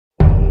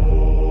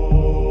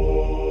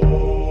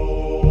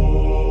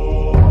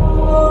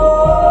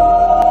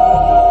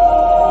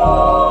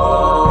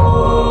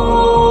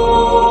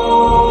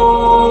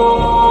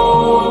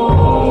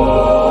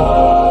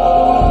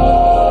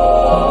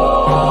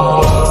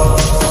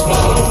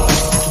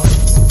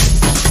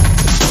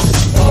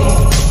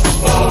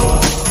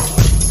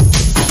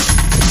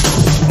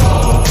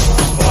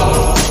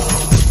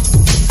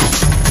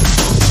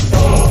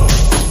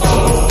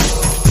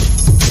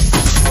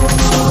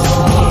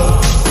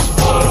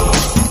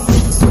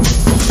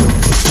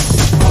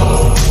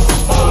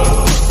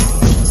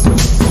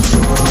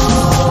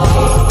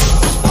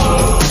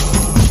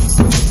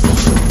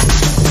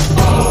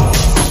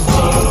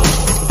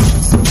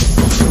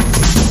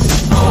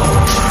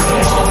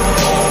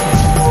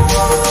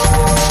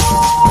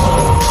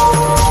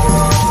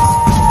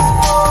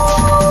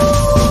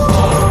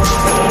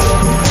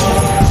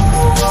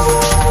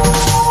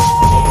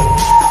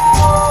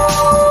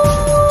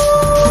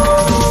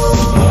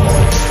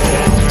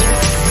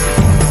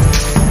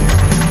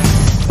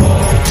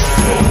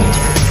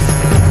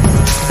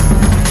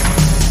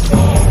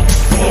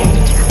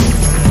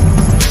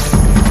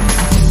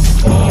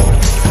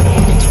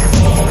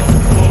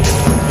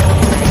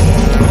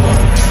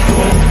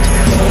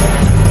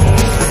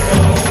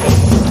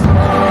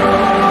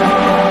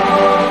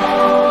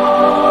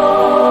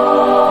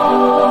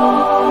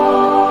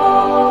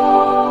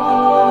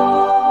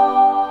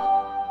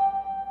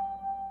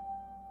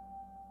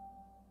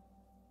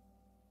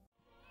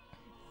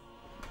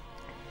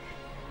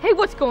Hey,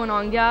 what's going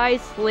on,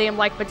 guys? Liam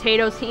Like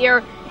Potatoes here.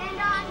 And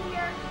I'm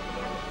here.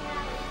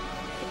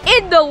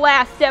 In the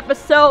last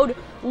episode,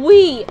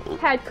 we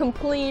had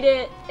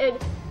completed,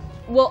 and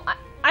well,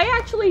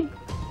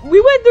 we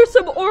went through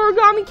some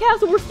origami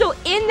castle. We're still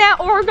in that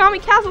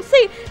origami castle.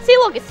 See,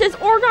 look, it says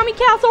origami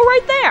castle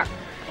right there.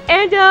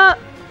 And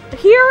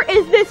here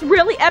is this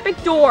really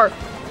epic door.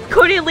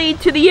 Could it lead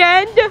to the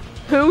end?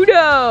 Who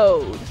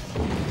knows?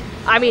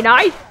 I mean,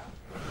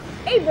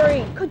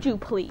 Avery, could you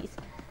please?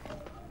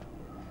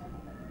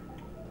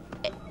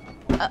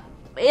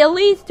 It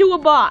leads to a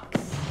box.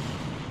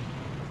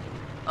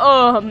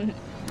 Oh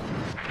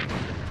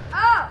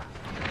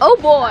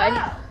boy.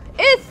 Oh.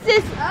 It's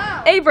this.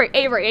 Oh.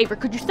 Avery,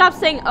 could you stop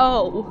saying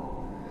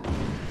oh?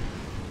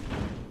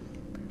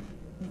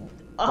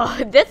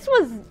 This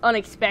was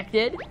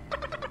unexpected.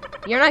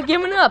 You're not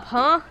giving up,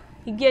 huh?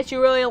 I guess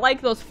you really like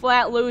those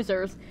flat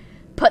losers.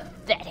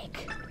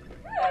 Pathetic.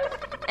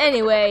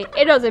 Anyway,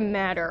 it doesn't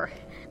matter.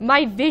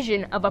 My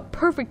vision of a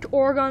perfect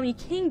origami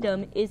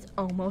kingdom is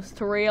almost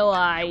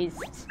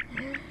realized.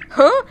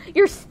 Huh?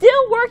 You're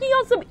still working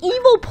on some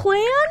evil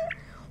plan?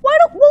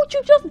 Won't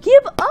you just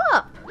give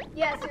up?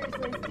 Yeah,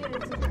 seriously,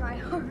 students will try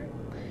hard.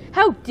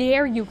 How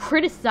dare you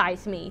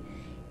criticize me?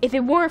 If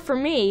it weren't for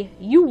me,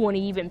 you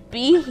wouldn't even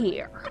be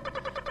here.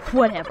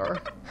 Whatever.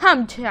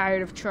 I'm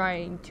tired of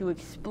trying to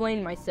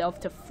explain myself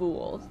to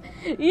fools.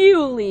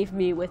 You leave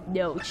me with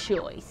no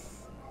choice.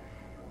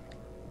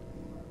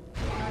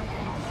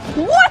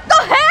 What the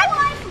heck?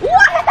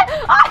 What?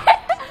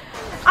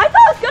 I thought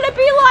it was gonna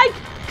be like,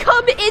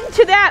 come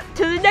into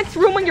to the next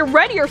room when you're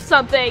ready or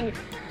something.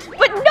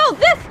 But no,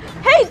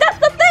 hey, that's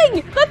the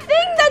thing! The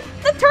thing that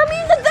turned me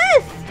into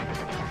this!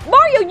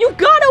 Mario, you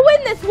gotta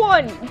win this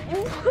one!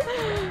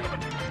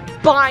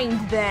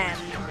 Bind them.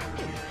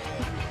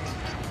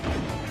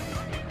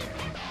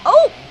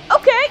 Oh,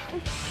 okay.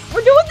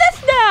 We're doing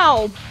this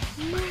now!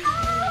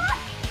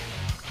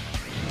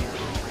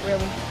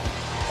 Really?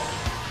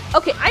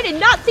 Okay, I did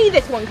not see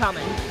this one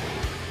coming.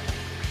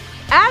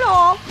 At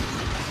all.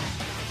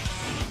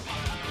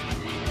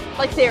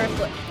 Like,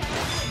 seriously.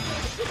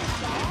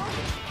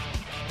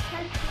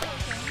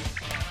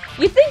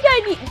 You'd think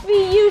I'd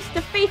be used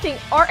to facing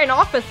art and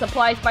office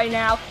supplies by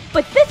now,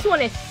 but this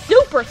one is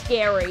super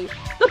scary.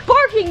 The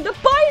barking, the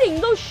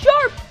biting, those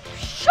sharp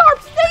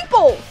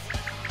staples.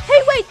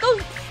 Hey, wait,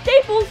 those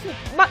staples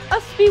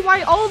must be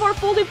why all of our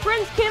folded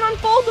friends can't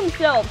unfold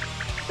themselves.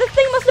 This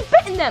thing must have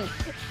bitten them.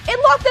 It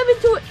locked them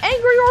into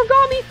angry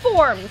origami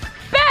forms.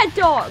 Bad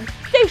dog.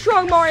 Stay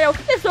strong, Mario.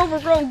 This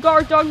overgrown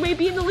guard dog may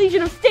be in the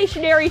Legion of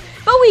Stationery,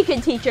 but we can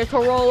teach it to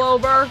roll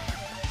over.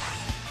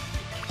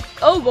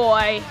 Oh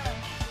boy.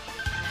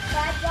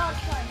 Bad dog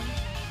fun.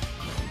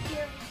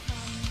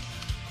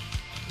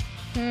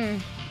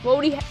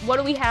 What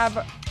do we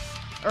have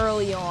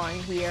early on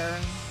here?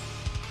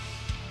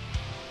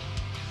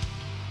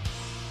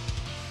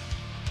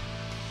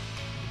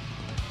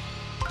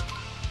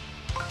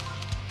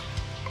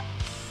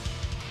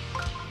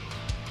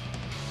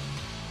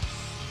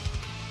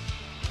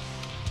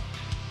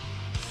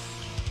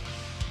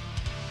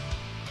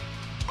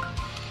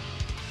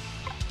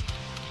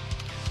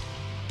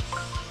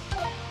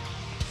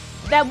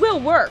 That will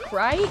work,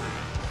 right?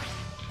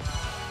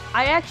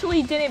 I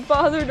actually didn't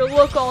bother to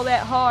look all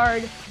that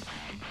hard.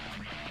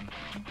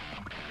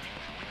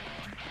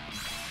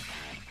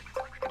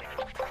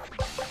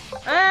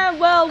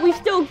 Well,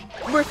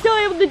 we're still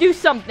able to do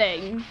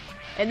something.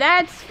 And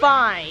that's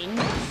fine.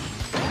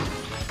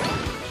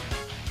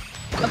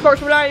 Of course,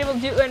 we're not able to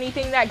do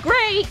anything that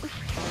great,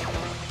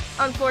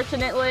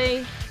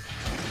 unfortunately.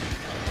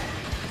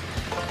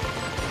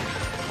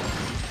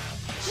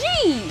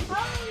 Gee!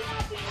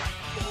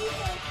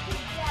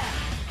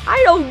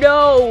 I don't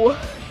know.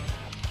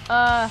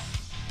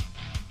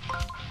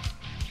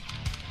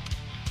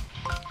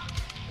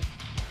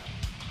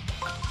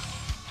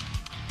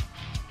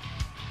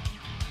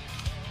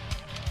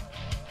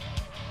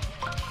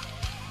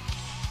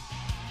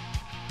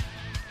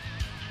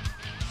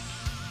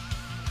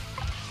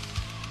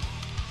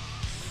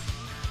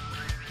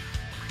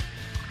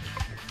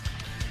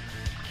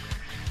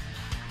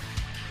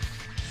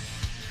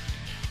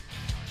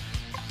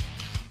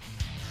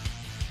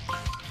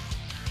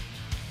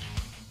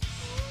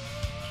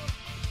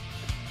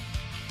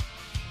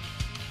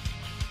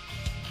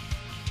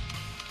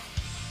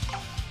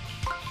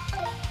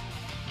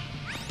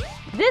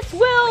 This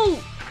will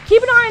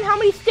keep an eye on how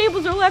many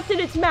staples are left in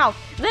its mouth.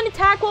 Then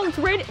attack while it's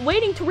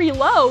waiting to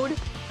reload.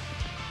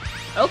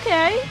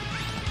 Okay.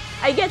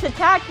 I guess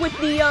attack with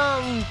the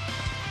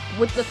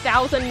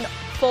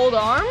 1,000-fold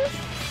arms.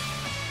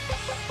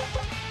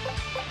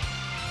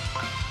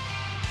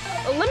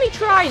 Let me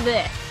try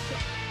this.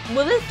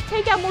 Will this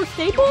take out more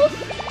staples?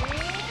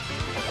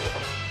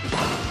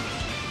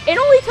 It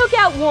only took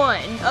out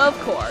one, of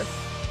course.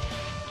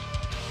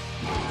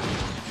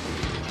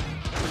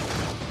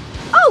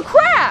 Oh,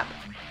 crap!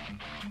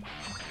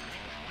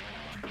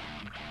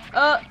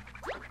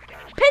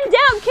 Pinned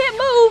down, can't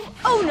move!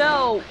 Oh,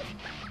 no!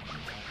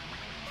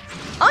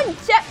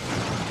 Uncheck!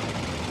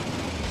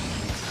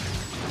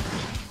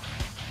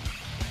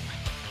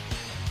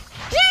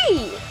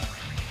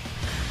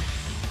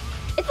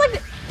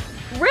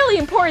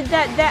 sure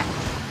that...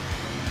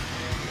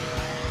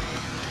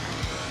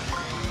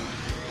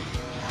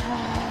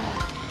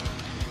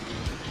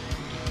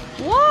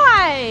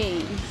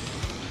 Why?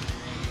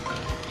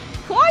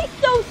 Why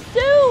so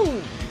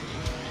soon?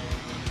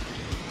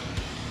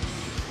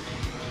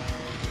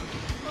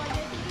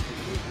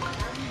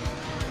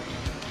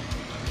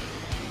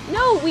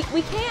 No,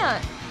 we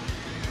can't.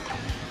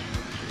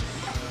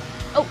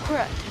 Oh,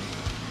 crap.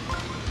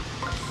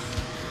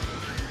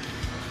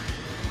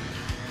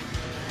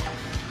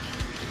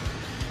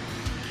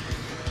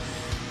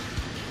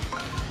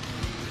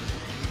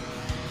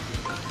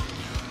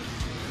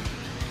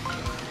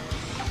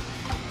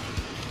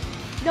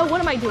 No,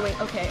 what am I doing?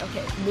 Okay,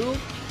 okay. Move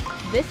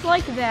this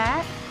like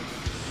that.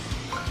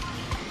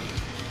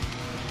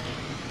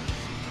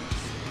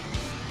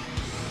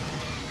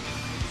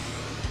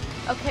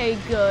 Okay,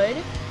 good.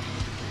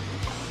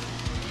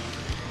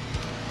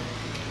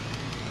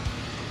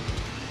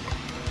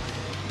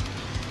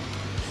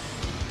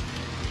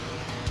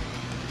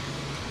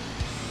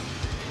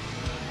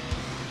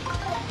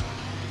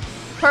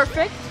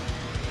 Perfect.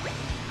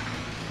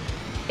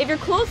 If you're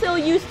close, it'll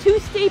use 2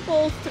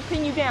 staples to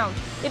pin you down.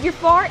 If you're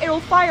far, it'll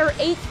fire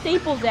 8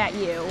 staples at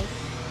you.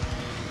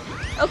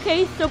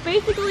 Okay, so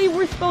basically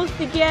we're supposed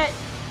to get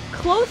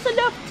close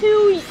enough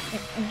to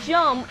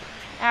jump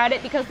at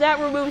it because that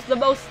removes the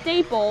most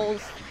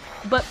staples,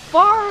 but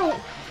far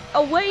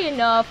away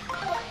enough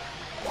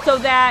so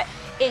that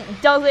it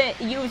doesn't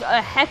use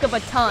a heck of a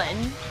ton.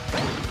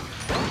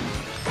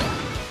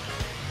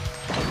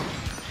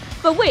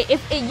 But wait,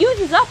 if it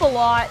uses up a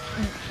lot,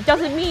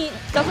 doesn't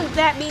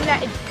that mean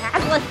that it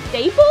has less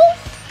staples?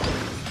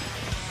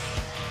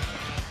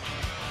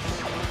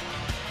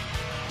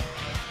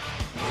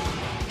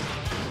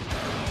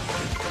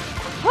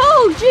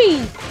 Oh,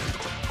 geez!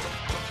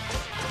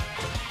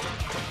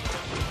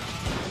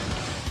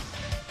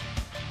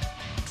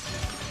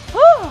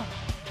 Oh.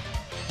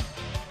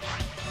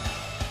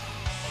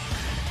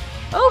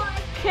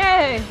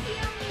 Okay.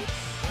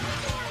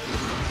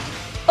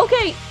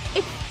 Okay,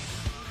 it's...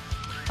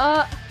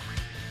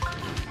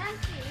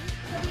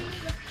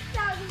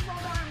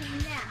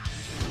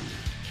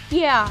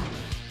 Yeah.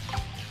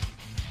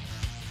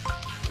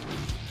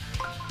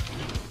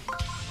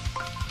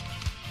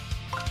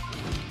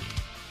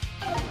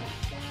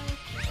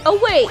 Oh,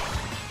 wait.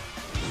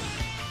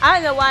 I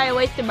don't know why I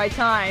wasted my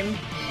time.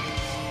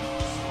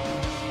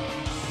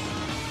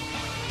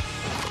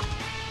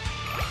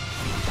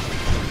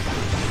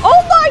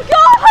 Oh my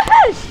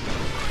gosh!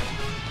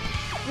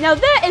 Now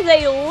that is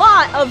a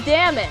lot of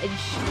damage.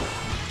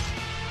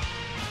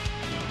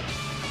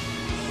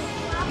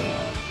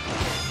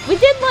 We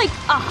did like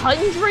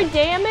 100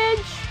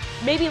 damage,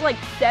 maybe like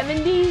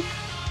 70.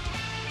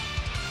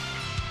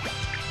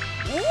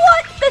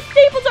 What? The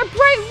staples are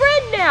bright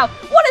red now.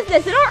 What is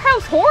this, an art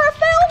house horror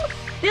film?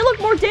 They look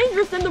more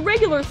dangerous than the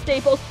regular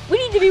staples. We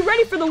need to be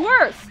ready for the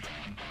worst.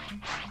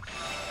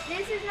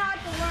 This is not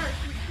the worst.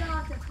 You still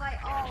have to fight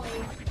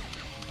Ollie.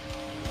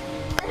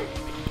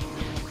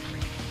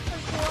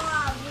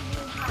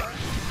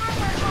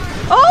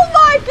 Oh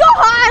my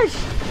gosh!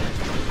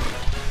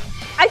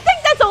 I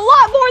think that's a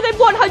lot more than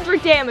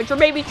 100 damage, or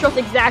maybe just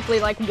exactly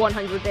like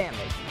 100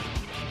 damage.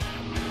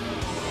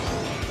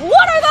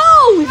 What are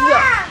those?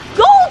 Ah!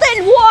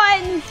 Golden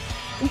ones!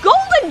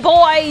 Golden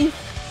boys!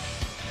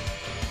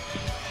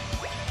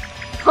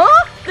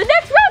 Huh? The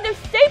next round of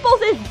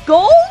staples is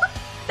gold?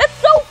 That's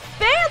so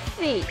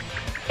fancy!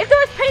 If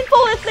they're as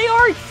painful as they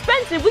are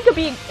expensive, we could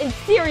be in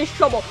serious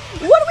trouble.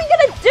 What are we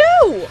gonna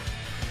do?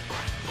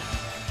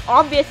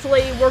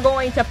 Obviously, we're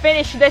going to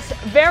finish this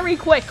very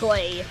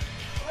quickly.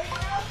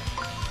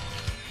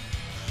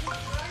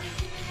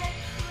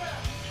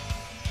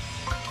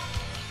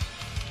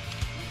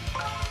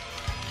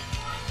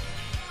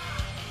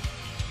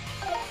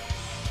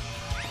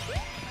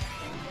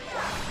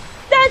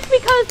 That's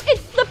because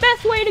it's the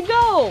best way to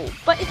go.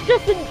 But it's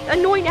just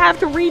annoying to have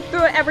to read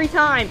through it every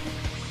time.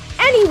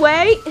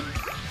 Anyway.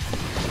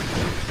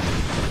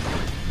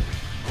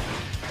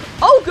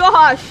 Oh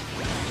gosh.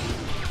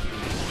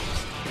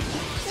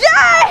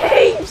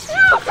 Yay!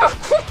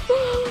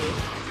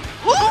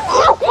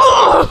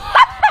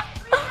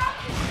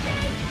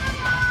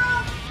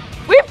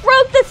 We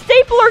broke the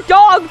stapler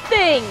dog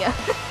thing.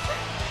 6,000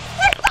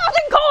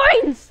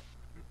 coins!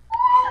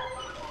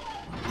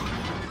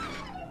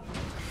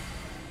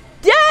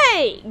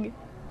 Dang!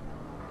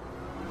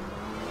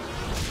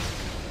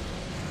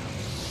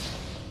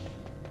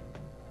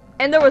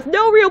 And there was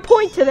no real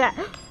point to that.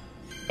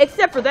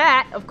 Except for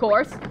that, of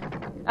course.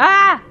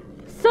 Ah!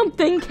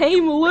 Something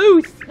came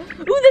loose!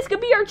 Ooh, this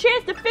could be our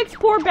chance to fix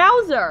poor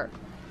Bowser!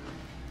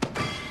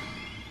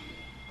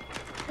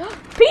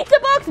 Pizza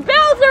Box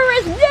Bowser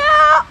is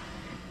now...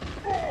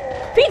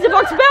 Pizza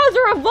Box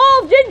Bowser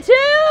evolved into...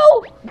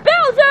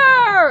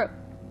 Bowser!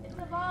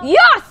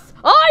 Yes!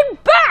 I'm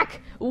back!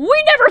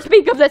 We never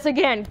speak of this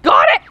again!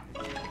 Got it?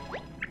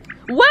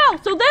 Wow,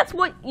 so that's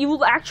what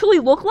you actually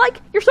look like?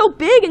 You're so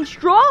big and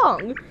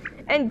strong!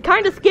 And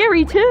kinda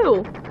scary,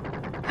 too.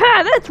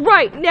 Ha, that's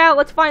right! Now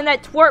let's find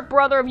that twerp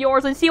brother of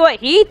yours and see what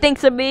he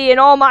thinks of me in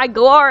all my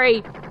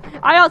glory.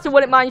 I also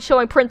wouldn't mind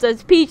showing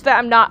Princess Peach that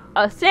I'm not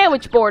a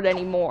sandwich board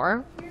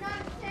anymore. You're not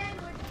a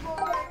sandwich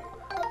board.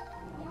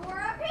 You were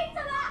a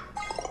pizza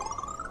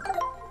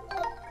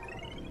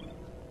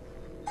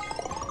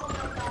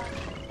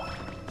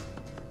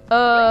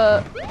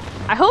box.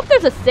 I hope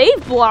there's a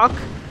save block.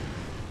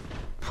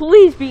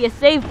 Please be a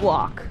save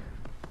block.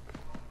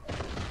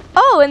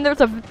 Oh, and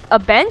there's a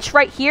bench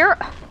right here.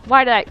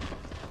 Why did I...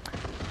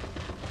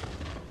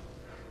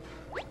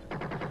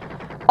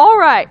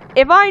 Alright,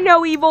 if I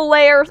know evil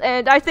layers,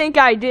 and I think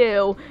I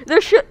do,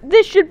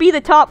 this should be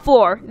the top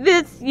floor.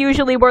 This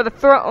usually where the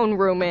throne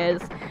room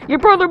is. Your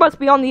brother must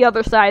be on the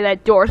other side of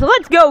that door, so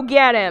let's go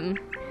get him.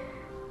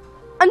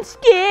 I'm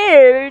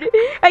scared.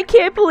 I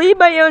can't believe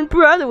my own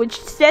brother would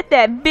set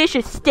that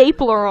vicious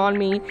stapler on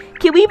me.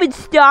 Can we even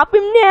stop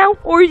him now,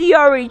 or is he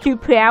already too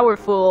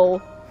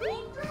powerful?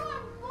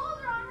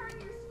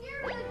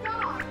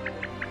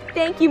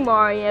 Thank you,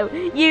 Mario.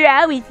 You're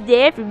always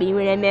there for me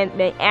when I'm at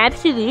my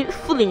absolute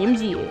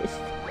flimsiest.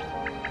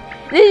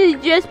 This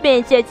has just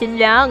been such a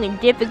long and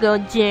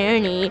difficult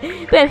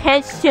journey, but I've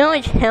had so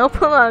much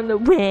help along the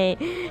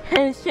way.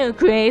 I'm so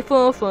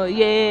grateful for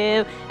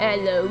you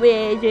and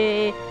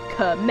Luigi,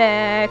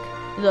 Kamek,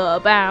 the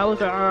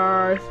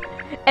Bowsers,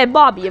 and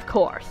Bobby, of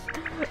course.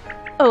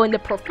 Oh, and the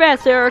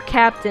Professor,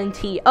 Captain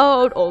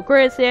T.O., Old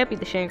Grizzly,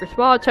 the Shanker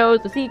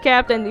Spottoes, the Sea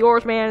Captain, the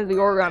Oarsman, the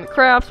Origami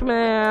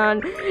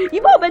Craftsman.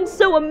 You've all been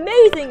so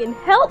amazing and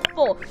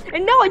helpful,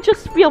 and now I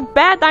just feel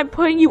bad that I'm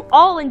putting you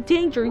all in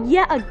danger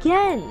yet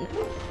again.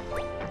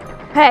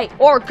 Hey,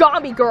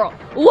 Origami Girl,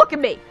 look at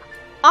me.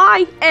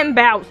 I am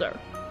Bowser.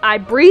 I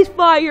breathe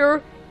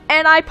fire,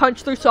 and I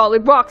punch through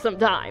solid rock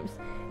sometimes.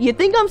 You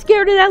think I'm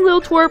scared of that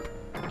little twerp?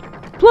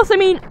 Plus, I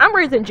mean, I'm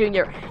Raisin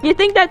Jr. You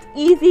think that's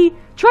easy?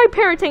 Try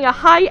parenting a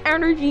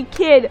high-energy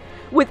kid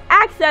with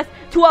access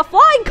to a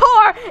flying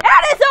car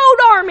and his own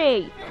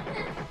army!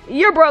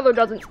 Your brother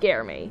doesn't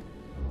scare me.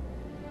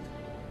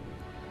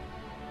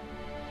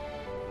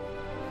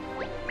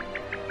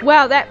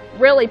 Wow, that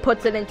really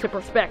puts it into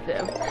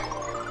perspective.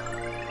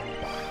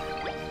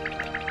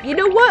 You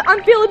know what?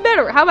 I'm feeling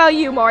better. How about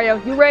you,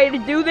 Mario? You ready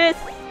to do this?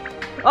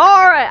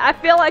 Alright, I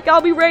feel like I'll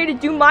be ready to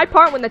do my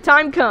part when the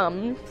time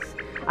comes.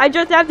 I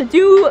just have to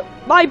do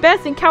my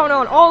best and count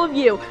on all of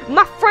you,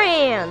 my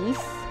friends!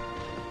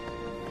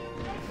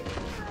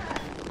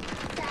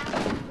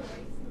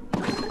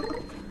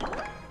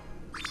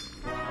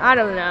 I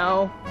don't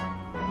know.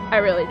 I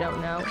really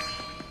don't know.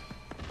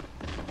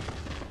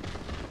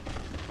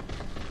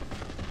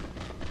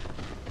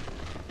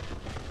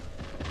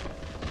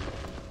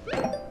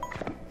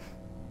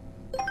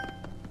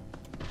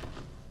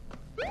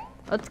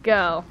 Let's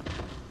go.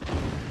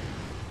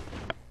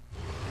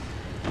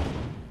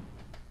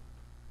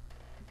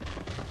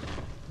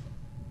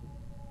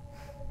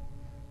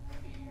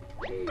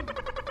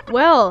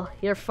 Well,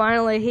 you're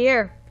finally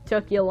here.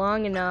 Took you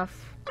long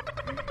enough.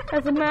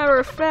 As a matter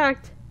of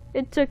fact,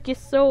 it took you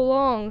so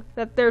long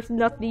that there's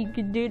nothing you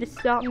can do to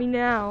stop me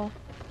now.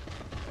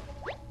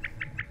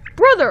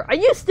 Brother, are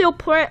you still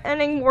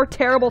planning more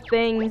terrible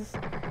things?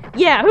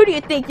 Yeah, who do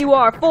you think you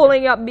are,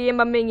 fooling up me and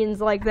my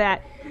minions like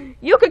that?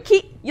 You could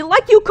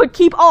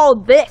keep all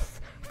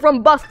this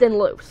from busting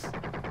loose.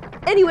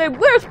 Anyway,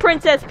 where's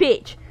Princess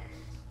Peach?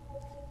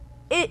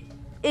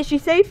 Is she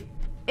safe?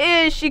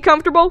 Is she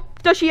comfortable?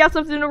 Does she have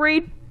something to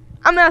read?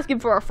 I'm asking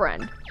for a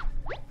friend.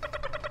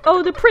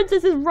 Oh, the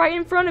princess is right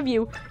in front of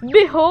you.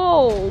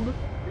 Behold.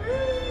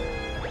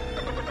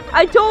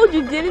 I told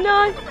you, didn't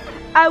I?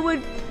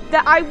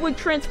 That I would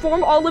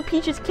transform all of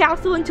Peach's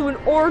castle into an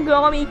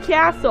origami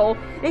castle,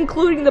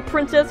 including the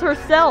princess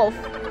herself.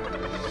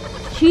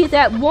 She's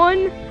at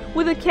one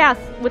with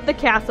the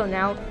castle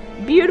now.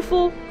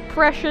 Beautiful,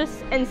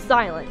 precious, and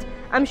silent.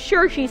 I'm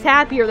sure she's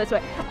happier this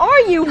way.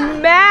 Are you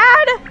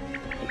mad?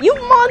 You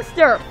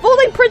monster!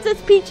 Folding Princess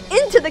Peach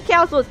into the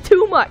castle is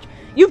too much.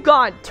 You've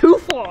gone too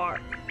far.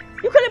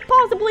 You couldn't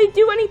possibly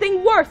do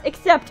anything worse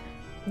except...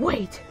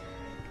 Wait.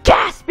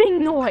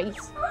 Gasping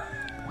noise.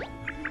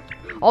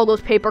 All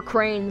those paper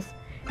cranes.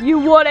 You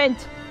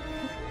wouldn't.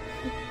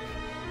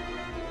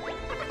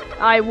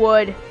 I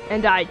would,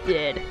 and I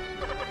did.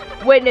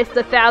 Witness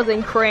the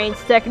 1,000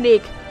 cranes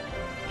technique.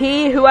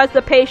 He who has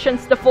the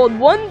patience to fold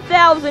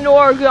 1,000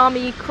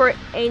 origami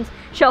cranes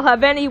shall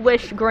have any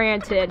wish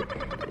granted.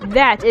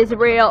 That is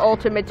real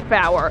ultimate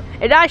power,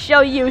 and I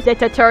shall use it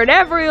to turn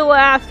every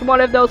last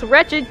one of those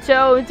wretched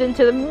toads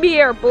into the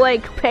mere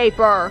blank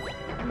paper.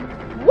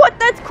 What?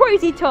 That's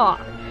crazy talk.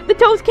 The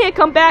toads can't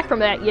come back from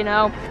that, you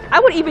know. I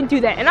wouldn't even do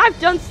that, and I've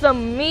done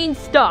some mean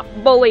stuff,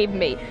 believe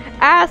me.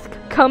 Ask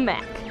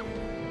Kamek.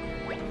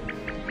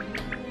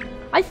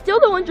 I still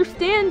don't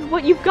understand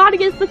what you've got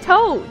against the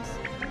toads.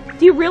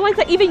 Do you realize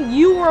that even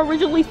you were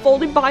originally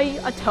folded by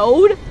a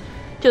toad?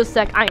 Just a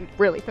sec, I'm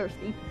really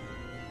thirsty.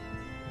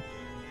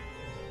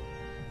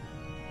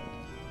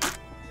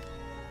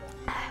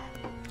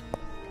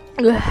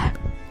 Oh,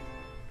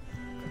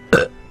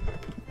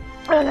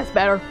 that's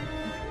better.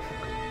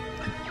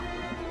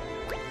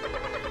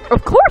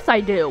 Of course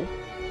I do.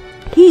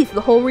 He's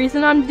the whole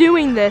reason I'm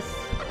doing this.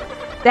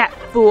 That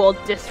fool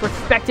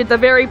disrespected the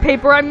very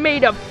paper I'm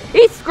made of.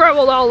 He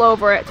scribbled all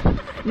over it.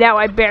 Now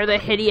I bear the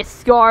hideous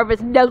scar of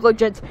his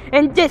negligence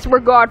and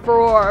disregard for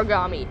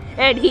Origami,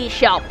 and he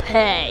shall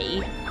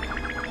pay.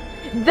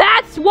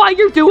 That's why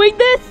you're doing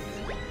this?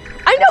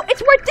 I know,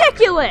 it's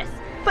ridiculous!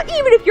 But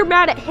even if you're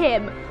mad at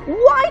him,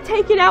 why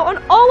take it out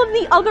on all of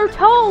the other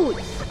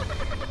toads?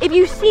 If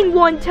you've seen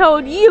one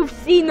toad, you've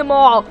seen them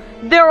all.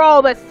 They're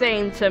all the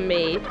same to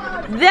me.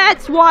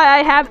 That's why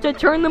I have to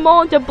turn them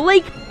all into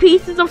blank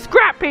pieces of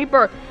scrap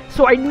paper,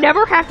 so I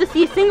never have to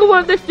see a single one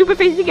of their stupid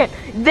faces again.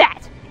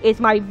 That is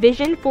my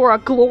vision for a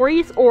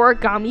glorious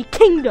origami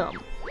kingdom.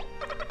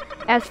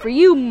 As for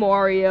you,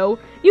 Mario,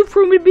 you've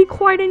proven to be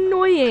quite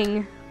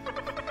annoying.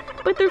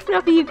 But there's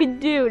nothing you can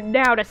do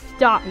now to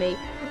stop me.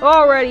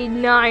 Already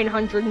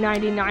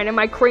 999 and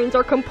my cranes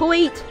are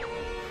complete.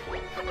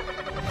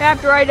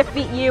 After I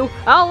defeat you,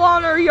 I'll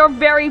honor your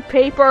very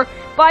paper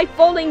by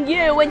folding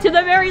you into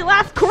the very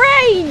last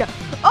crane!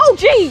 Oh,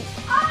 jeez!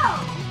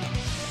 Oh!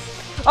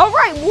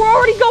 Alright, we're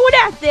already going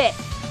at this!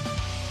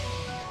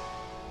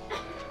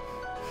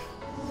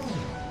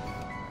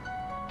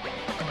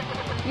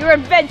 Your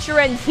adventure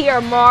ends here,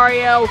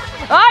 Mario.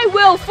 I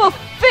will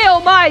fulfill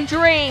my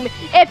dream.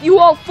 If you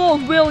won't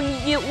fold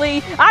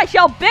willingly, I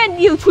shall bend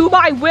you to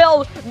my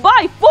will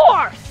by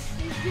force!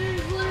 This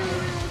dude's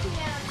literally looking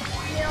at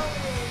millions.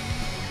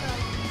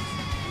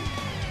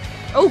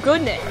 Oh,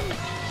 goodness.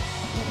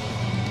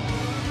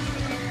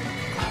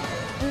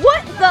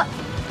 What the?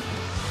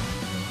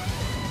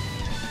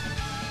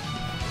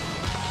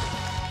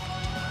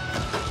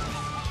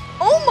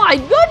 Oh my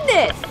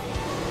goodness!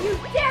 You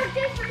dare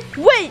disrespect!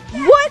 Wait,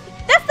 what?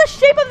 That's the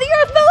shape of the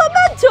Earth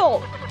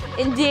Elemental!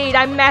 Indeed,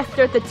 I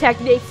mastered the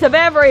techniques of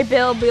every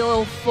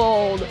Bilbil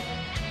fold.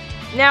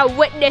 Now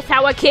witness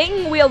how a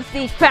king wields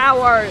these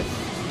powers!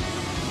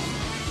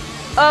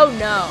 Oh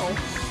no.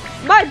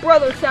 My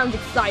brother sounds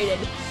excited.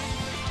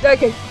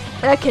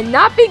 That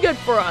cannot be good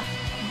for us.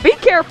 Be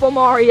careful,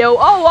 Mario.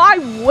 Oh, I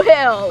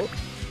will.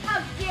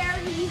 How dare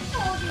he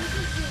fold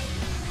into me?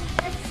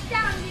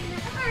 Astounding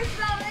Earth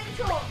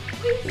Elemental!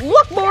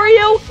 Look,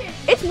 Mario.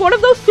 It's one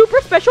of those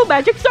super special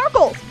magic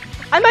circles.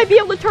 I might be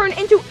able to turn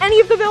into any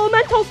of the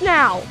elementals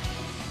now.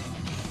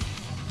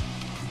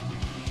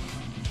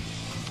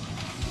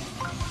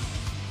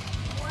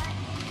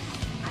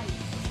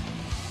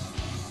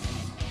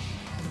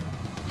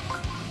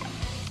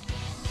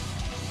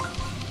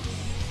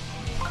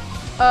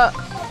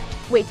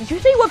 Wait, did you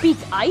say what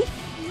beats ice?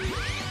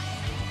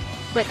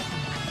 But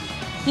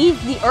he's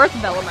the Earth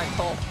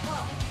Elemental.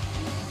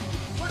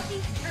 What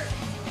beats Earth?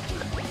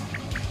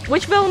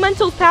 Which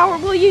Elemental's power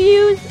will you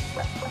use?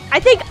 I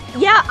think,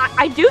 yeah,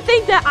 I do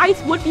think that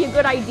ice would be a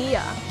good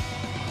idea.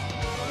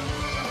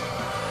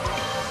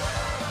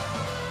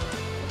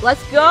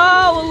 Let's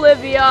go,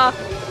 Olivia.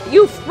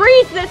 You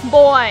freeze this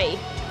boy.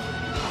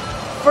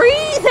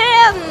 Freeze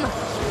him.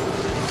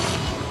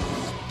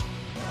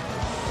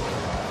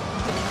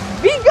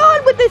 Be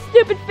gone with this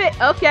stupid fit.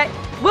 Okay.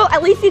 Well,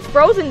 at least he's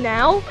frozen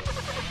now.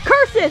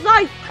 Curses!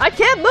 I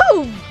can't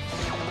move.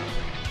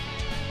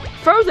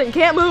 Frozen,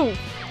 can't move.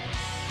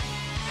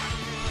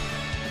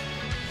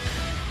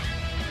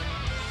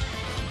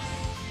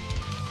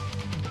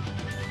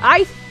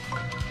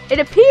 It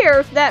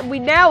appears that we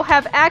now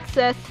have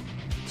access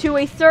to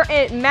a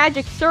certain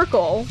magic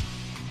circle.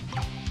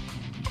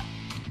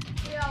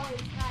 We always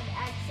had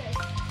access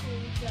to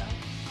the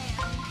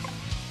hands.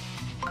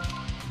 I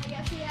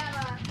guess we have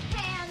a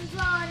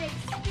hands-on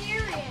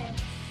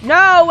experience.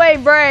 No,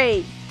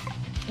 Avery!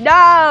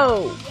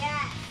 No!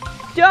 Yes.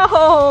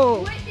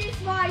 Don't!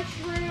 Witness my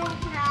shrill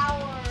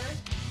power.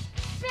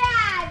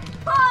 Bad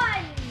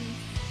puns!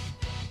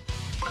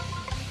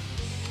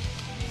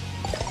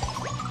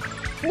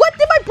 What?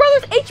 Did my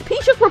brother's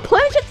HP just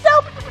replenish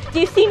itself? Do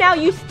you see now?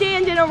 You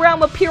stand in a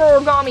realm of pure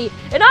origami,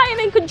 and I am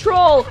in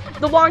control.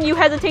 The longer you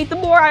hesitate, the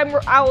more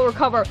I will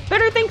recover.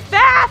 Better think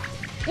fast!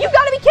 You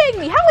gotta be kidding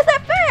me! How is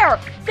that fair?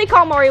 Stay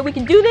calm, Mario. We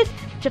can do this.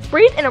 Just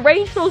breathe and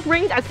arrange those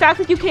rings as fast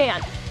as you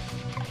can.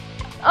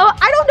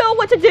 I don't know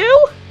what to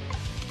do.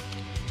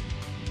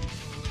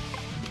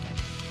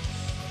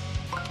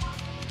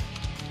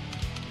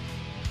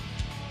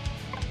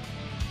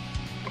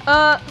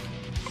 What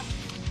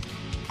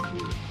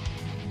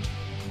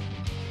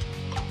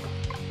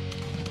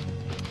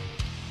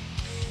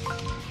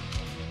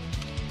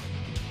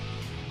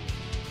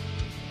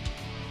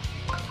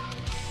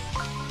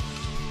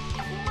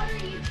are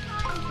you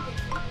trying to do?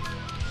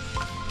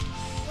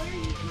 What are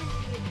you trying to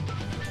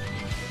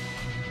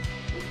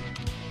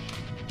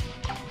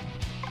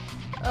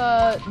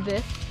do?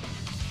 This.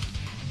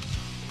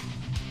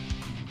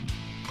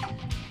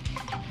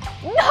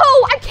 No,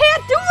 I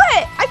can't do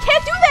it! I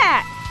can't do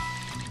that!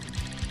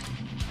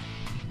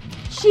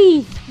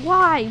 Jeez,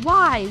 why?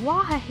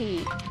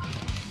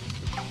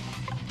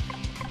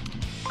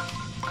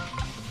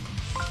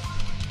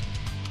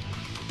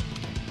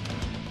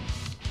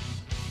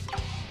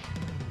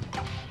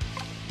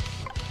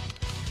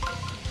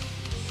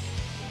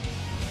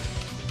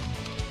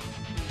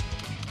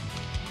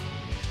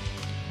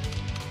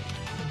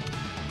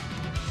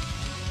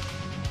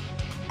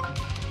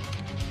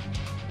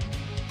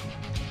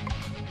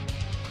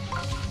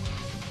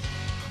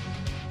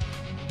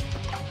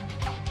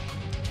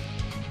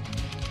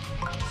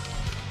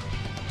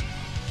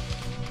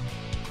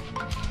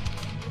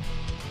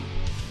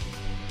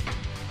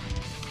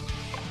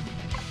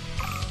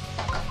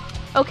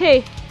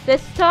 Okay,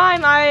 this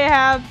time I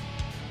have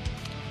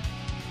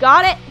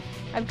got it.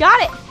 I've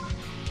got it.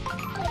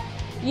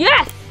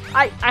 Yes!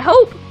 I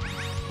hope.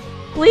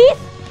 Please?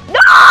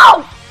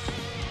 No!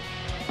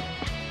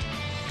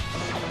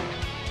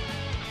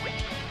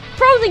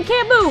 Frozen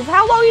can't move.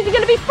 How long is it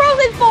gonna be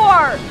frozen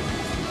for?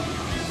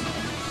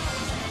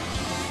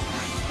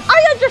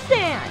 I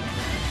understand.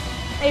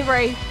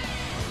 Avery,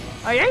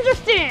 I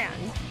understand.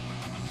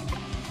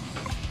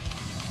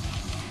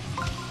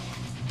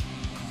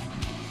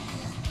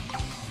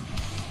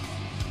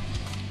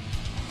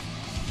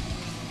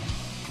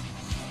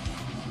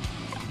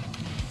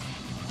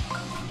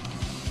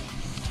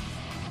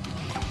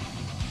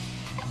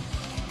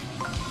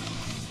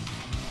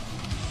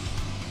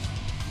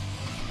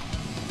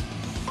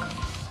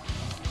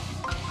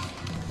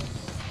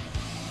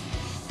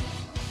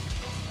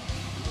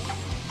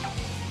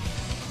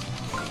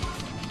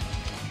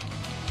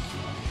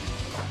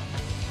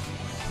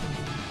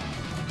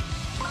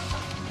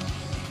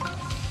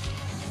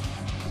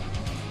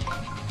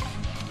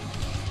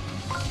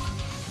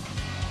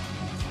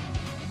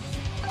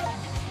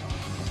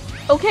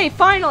 Okay,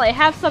 finally, I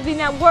have something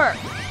that works.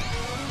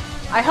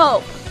 I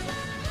hope.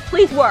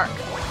 Please work.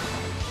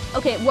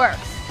 Okay, it works.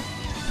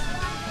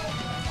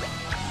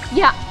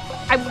 Yeah,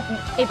 I'm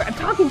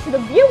talking to the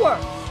viewer.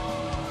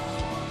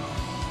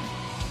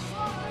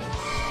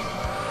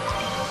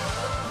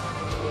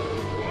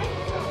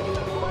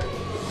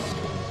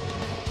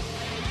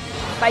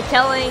 By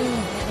telling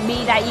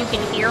me that you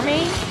can hear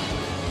me?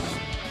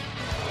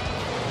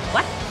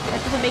 What?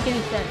 That doesn't make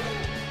any sense.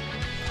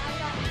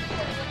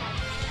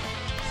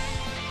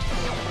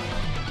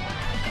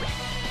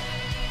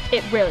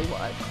 It really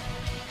was.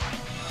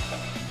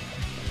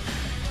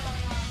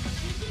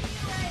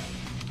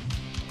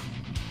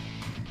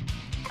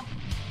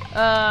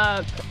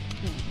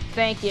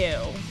 Thank you.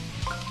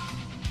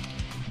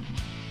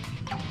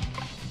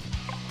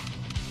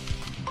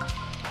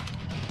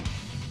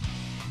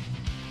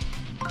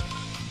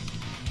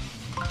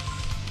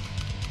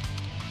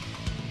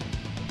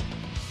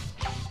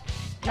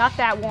 Not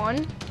that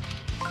one.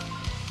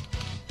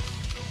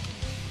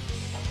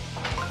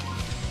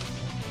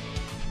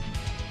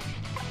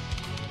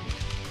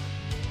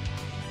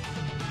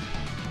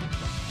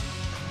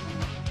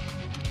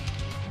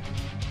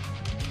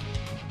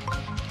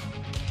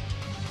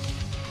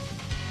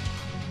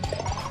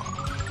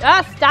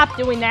 Ah, stop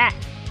doing that.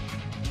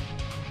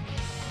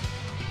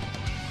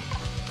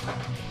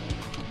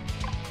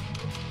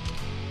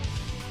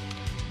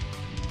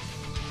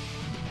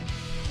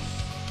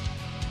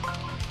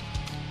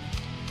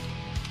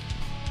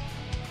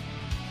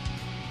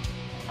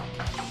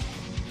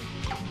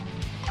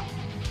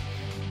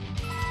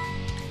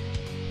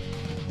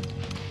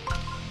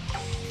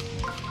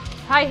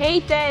 I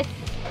hate this.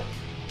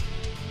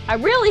 I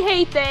really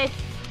hate this.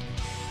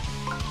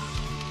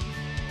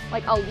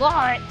 Like a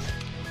lot.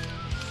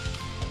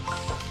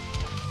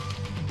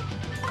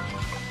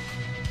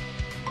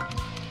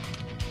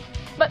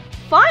 But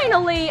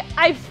finally,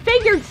 I've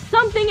figured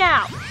something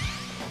out.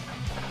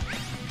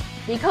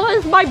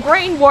 Because my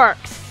brain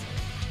works.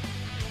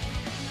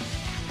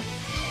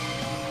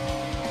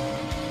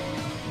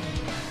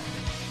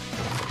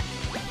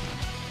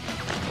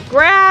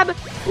 Grab,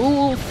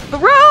 ooh,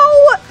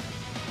 throw!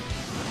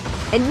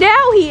 And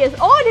now he is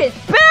on his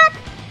back!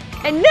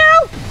 And now...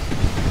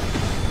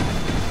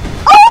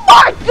 Oh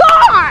my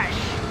gosh!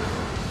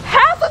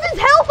 Half of his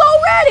health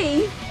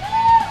already!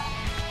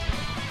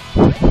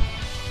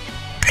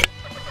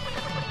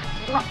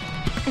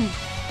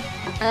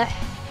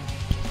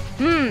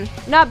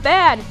 Not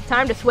bad.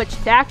 Time to switch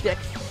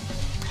tactics.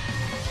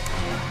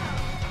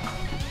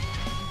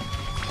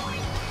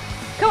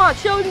 Come on,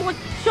 show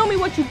me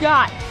what you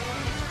got.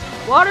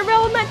 Water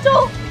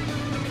elemental?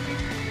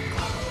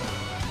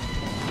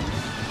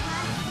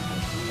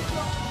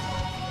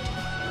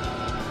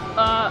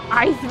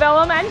 Ice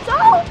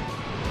elemental?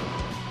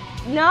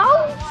 No?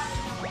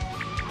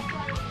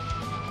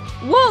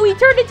 Whoa, he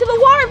turned into the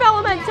water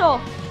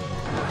elemental.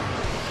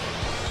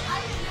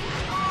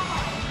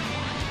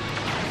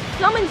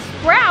 Summon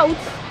Sprout?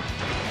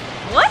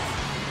 What?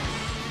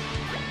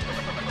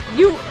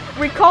 You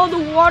recall the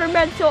water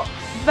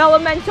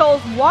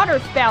elemental's water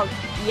spouts?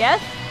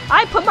 Yes?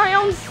 I put my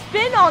own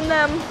spin on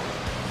them.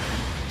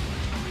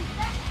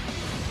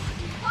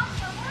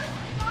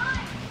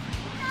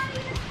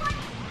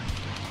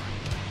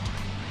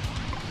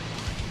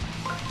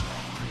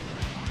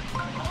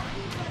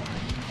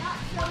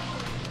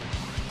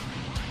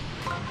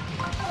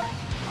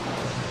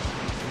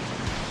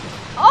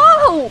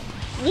 Oh!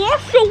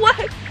 Wash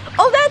away!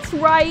 Oh, that's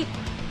right!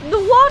 The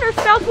water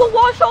spouts will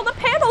wash all the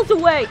panels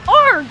away!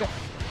 Arg!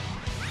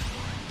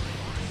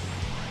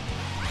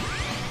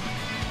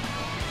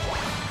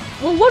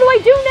 Well, what do I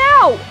do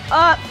now?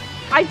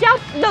 I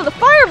doubt... No, the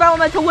fire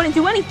elemental wouldn't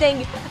do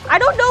anything. I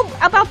don't know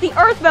about the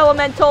earth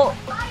elemental.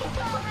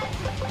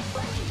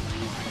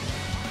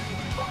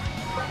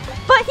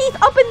 But he's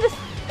up in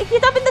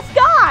the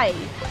sky!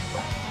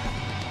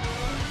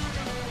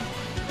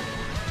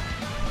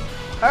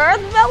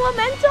 Earth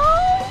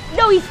Elemental?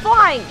 No, he's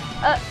fine.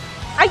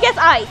 I guess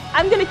ice.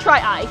 I'm gonna try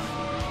ice,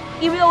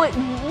 even though it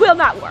will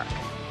not work.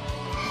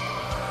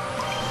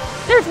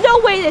 There's no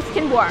way this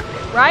can work,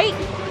 right?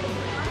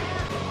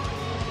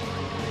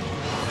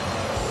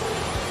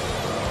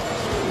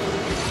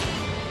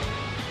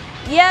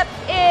 Yep,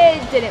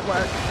 it didn't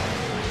work.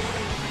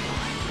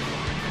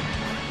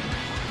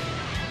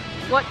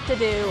 What to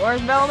do?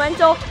 Earth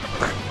Elemental?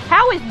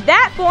 How is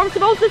that form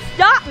supposed to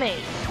stop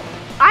me?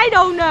 I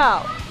don't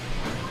know.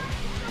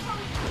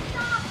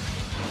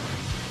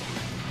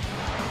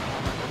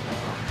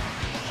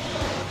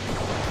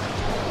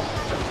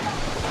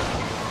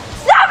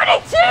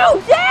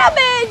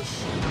 Damage!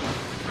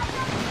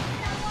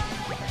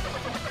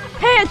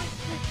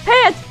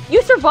 Pants,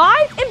 you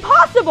survived?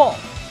 Impossible!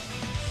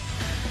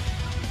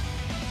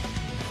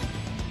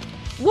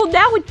 Well,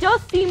 now it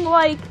does seem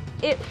like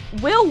it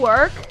will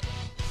work.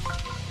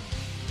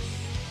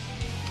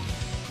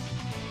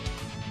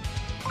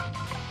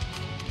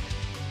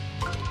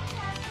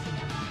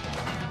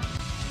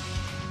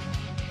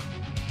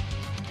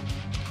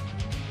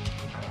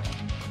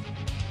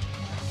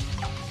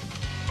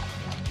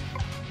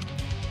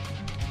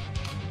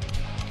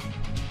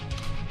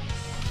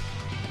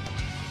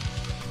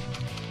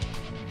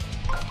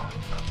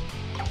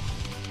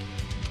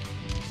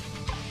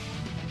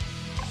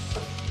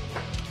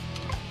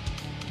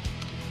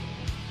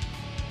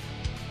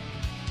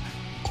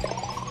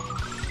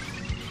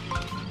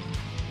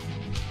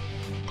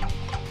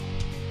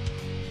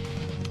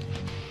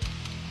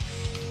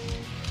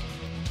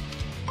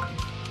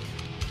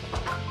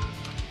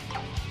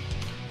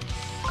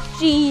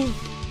 Jeez,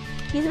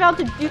 he's about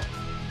to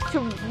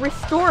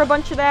restore a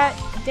bunch of that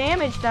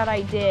damage that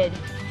I did.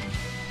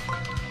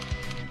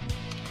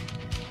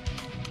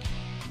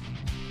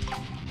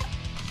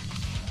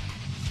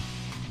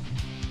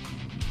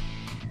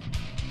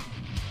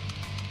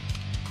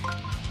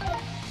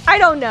 I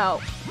don't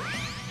know.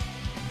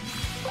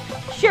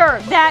 Sure,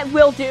 that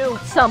will do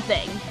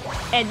something,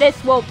 and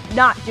this will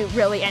not do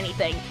really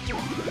anything.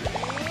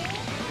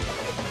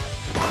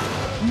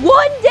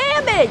 1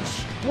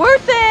 damage!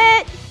 Worth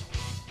it!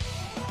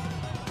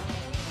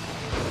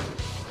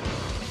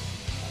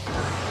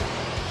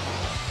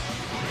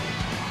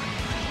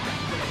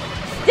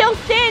 Still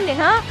standing,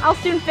 huh? I'll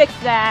soon fix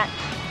that.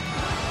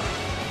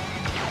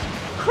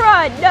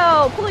 Crud,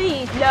 no,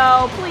 please,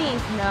 no,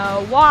 please,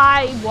 no.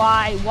 Why?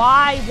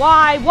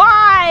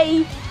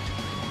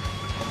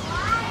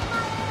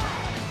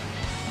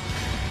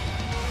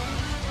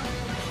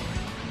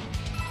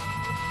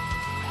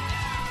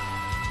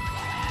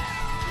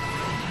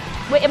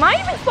 Wait, am I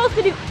even supposed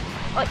to do,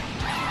 like,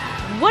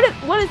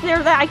 what is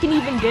there that I can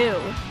even do?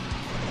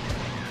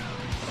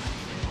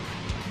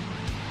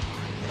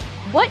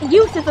 What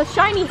use is a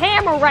shiny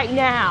hammer right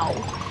now?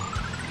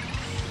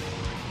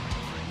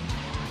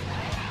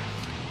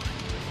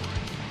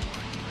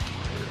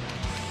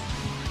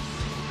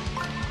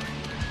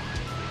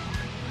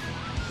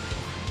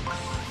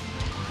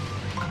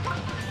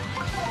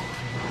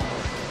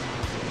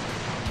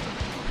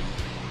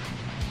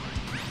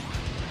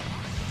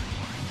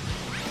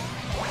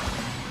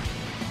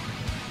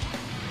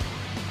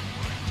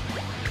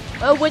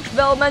 Which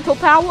elemental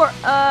power?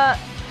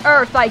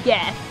 Earth, I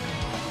guess.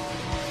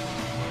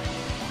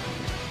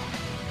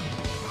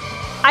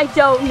 I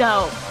don't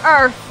know.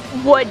 Earth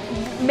would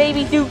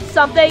maybe do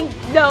something?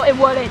 No, it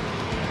wouldn't.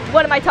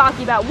 What am I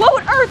talking about? What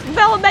would Earth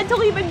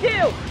Elemental even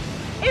do?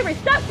 Avery,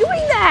 stop doing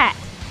that!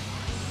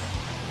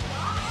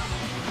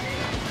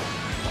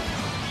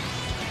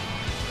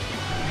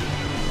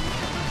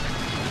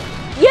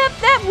 Yep,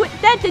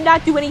 that did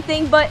not do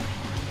anything, but...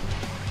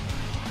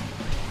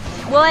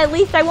 Well, at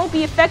least I won't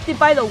be affected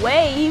by the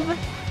wave.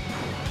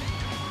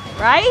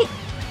 Right?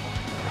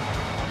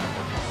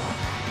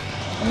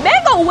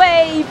 Mega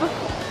Wave!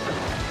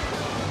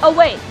 Oh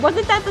wait,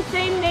 wasn't that the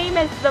same name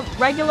as the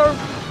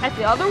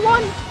other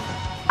one?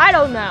 I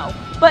don't know.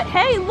 But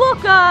hey, look,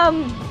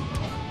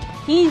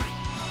 he's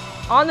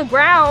on the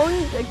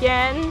ground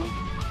again.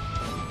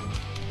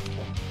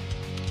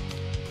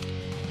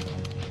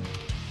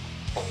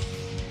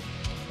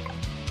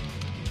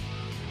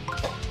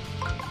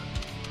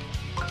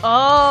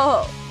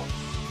 Oh.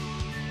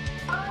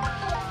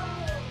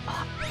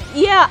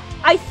 Yeah,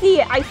 I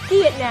see it. I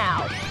see it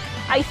now.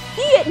 I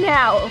see it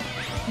now.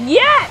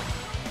 Yes!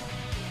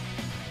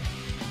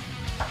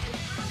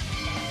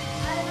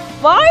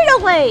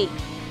 Finally!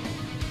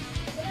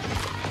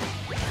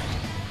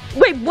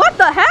 Wait, what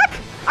the heck?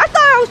 I thought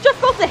I was just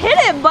supposed to hit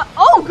him, but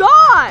oh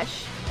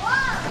gosh!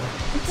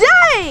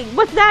 Dang!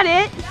 Was that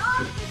it?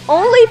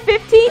 Only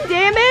 15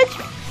 damage?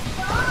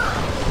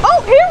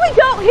 Oh, here we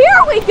go!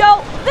 Here we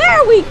go!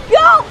 There we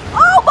go!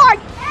 Oh my!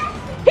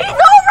 He's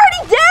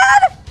already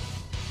dead!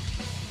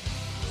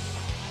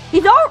 He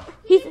can't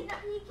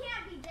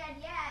be dead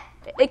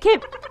yet. It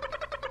can't.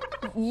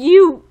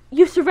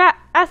 You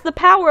surpassed the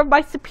power of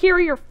my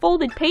superior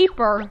folded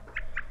paper.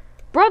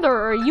 Brother,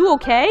 are you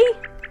okay?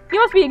 You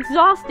must be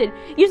exhausted.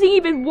 Using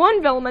even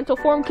one elemental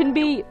form can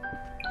be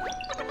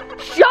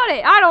Shut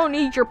it! I don't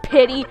need your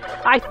pity.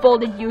 I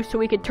folded you so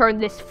we could turn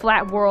this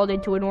flat world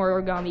into an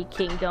origami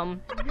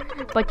kingdom.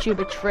 But you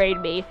betrayed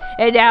me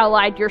and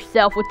allied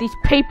yourself with these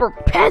paper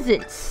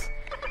peasants.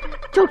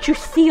 Don't you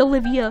see,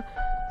 Olivia?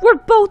 We're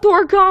both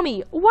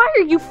origami. Why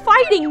are you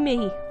fighting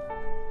me?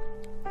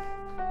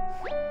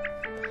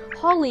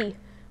 Holly,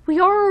 we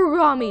are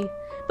origami,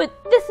 but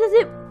this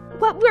isn't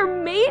what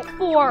we're made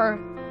for.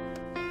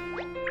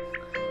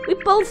 We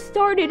both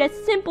started as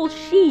simple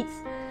sheets,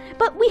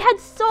 but we had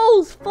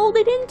souls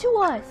folded into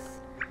us.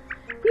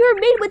 We were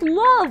made with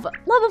love,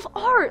 love of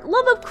art,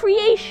 love of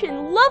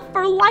creation, love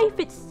for life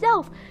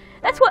itself.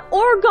 That's what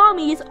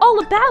origami is all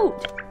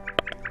about.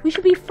 We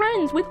should be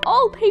friends with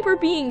all paper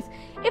beings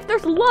if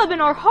there's love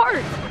in our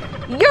hearts.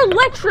 You're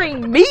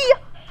lecturing me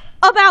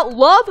about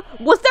love?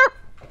 Was there...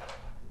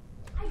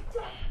 I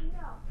don't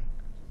know.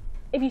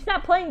 If you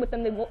stop playing with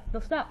them,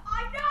 they'll stop.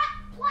 I'm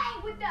not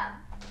playing with them.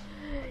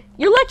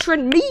 You're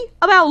lecturing me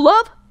about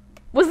love?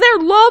 Was there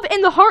love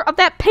in the heart of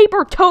that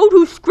paper toad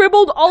who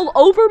scribbled all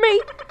over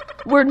me?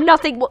 We're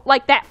nothing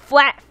like that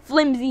flat,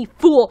 flimsy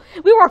fool.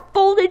 We were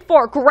folded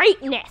for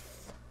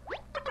greatness.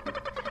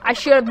 I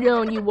should have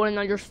known you wouldn't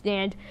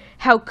understand.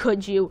 How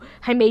could you?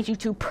 I made you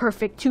too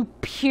perfect, too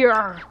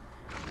pure.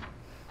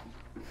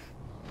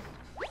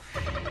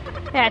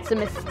 That's a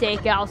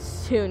mistake I'll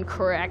soon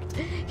correct.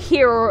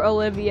 Here,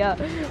 Olivia,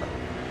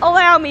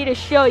 allow me to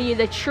show you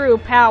the true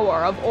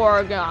power of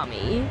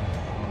origami.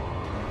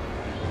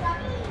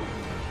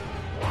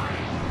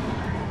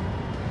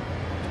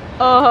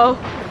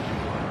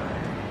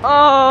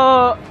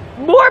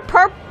 More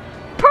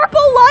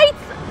purple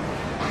lights?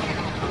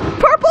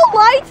 Purple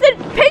lights and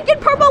pink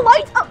and purple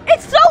lights? Oh,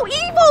 it's so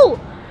evil!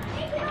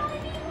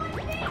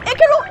 It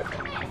can only,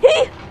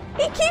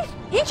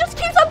 he just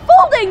keeps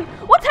unfolding!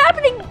 What's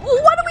happening?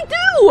 What do we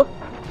do?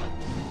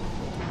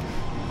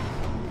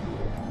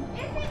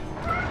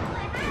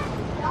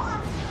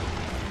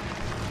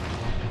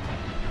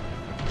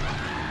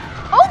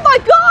 Oh my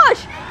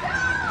gosh!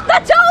 The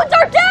toads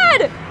are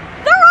dead!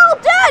 They're all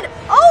dead!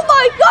 Oh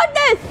my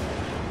goodness!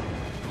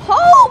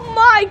 Oh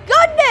my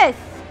goodness!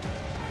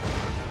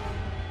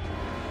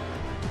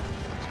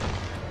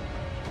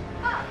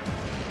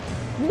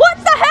 What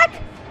the heck?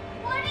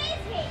 What is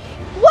it?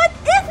 What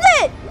is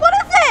it? What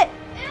is it?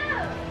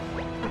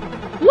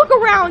 Ew. Look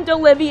around,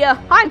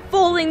 Olivia. I'm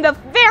folding the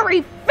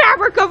very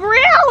fabric of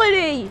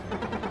reality.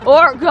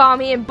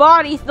 Origami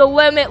embodies the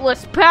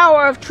limitless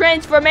power of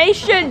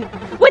transformation.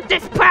 With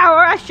this power,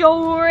 I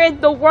shall rid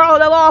the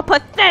world of all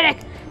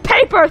pathetic,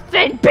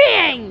 paper-thin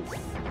beings.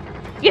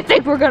 You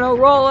think we're gonna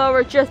roll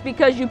over just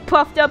because you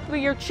puffed up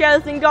your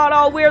chest and got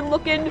all weird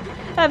looking?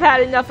 I've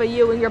had enough of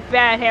you and your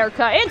bad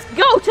haircut. It's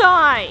go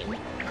time!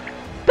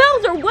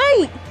 Bowser,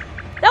 wait!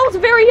 That was a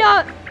very,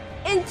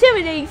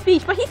 intimidating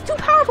speech, but he's too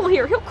powerful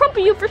here. He'll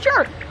crumple you for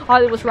sure.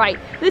 Holly was right.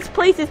 This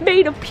place is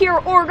made of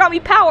pure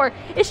origami power.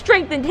 It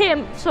strengthened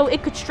him, so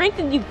it could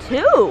strengthen you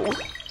too.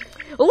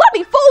 Let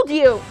me fold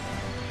you!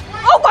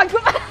 Oh my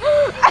god!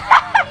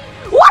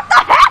 What the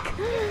heck?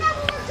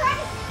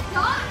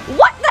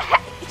 What the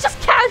heck?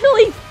 Just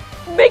casually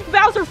make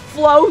Bowser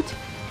float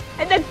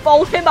and then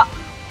fold him up.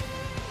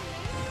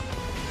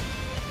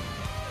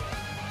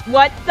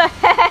 What the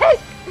heck?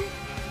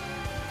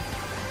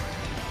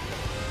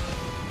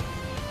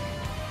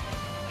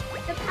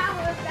 The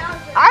power of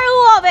Bowser. I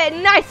love it.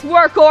 Nice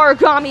work,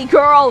 origami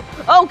girl.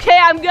 Okay,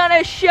 I'm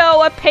gonna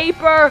show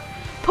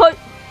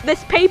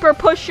this paper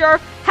pusher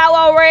how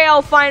a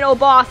real final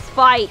boss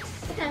fights.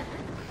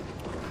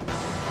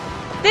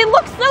 They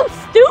look so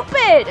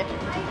stupid.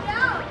 I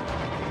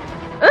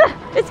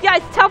know. This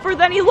guy's tougher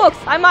than he looks.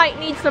 I might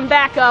need some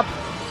backup.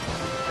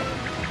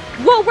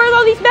 Whoa, where did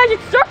all these magic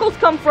circles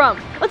come from?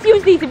 Let's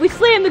use these. If we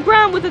slam the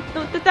ground with the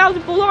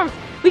 1,000-fold arms,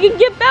 we can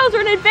give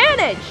Bowser an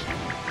advantage.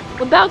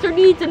 When Bowser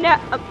nears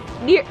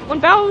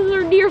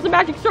a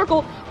magic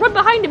circle, run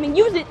behind him and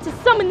use it to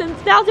summon the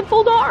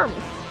 1,000-fold arms.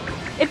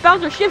 If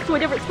Bowser shifts to a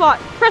different spot,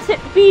 press hit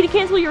B to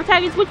cancel your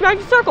attack and switch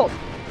magic circles.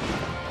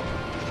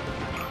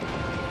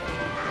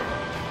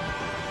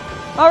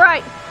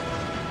 Alright.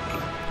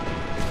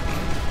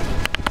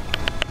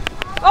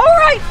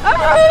 Alright!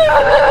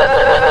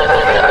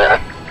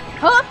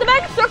 Oh, the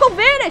magic circle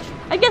vanished!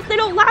 I guess they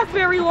don't last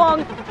very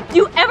long. Do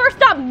you ever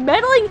stop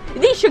meddling?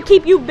 These should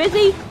keep you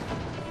busy.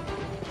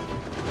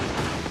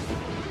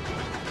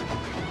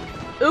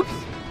 Oops.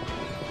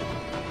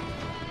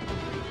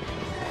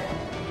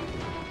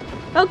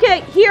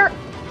 Okay, here.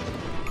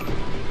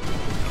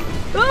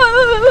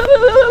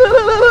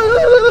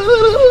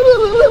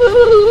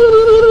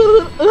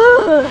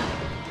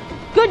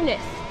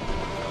 Goodness.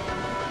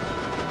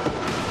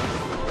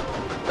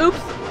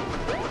 Oops.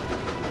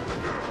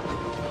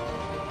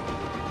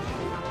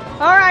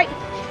 All right.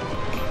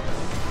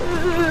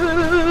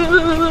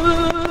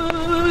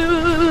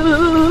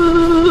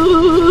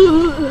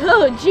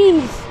 Oh,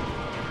 jeez.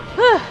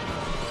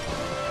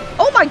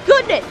 Oh my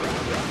goodness.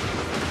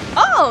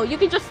 Oh, you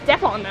can just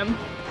step on them.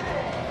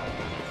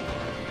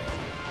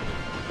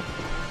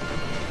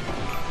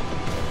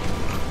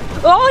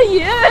 Oh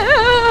yeah!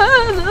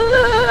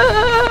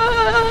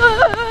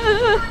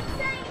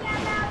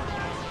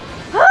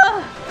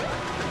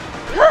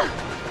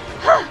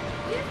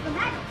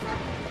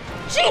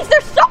 Jeez,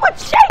 there's so much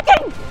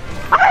shaking!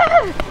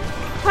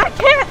 I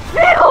can't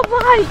feel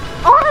my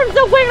arms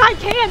the way I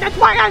can.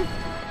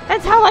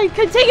 That's how I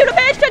continue to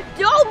manage to,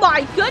 oh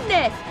my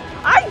goodness.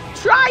 I'm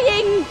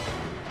trying.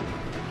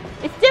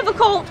 It's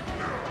difficult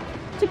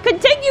to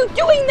continue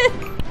doing this.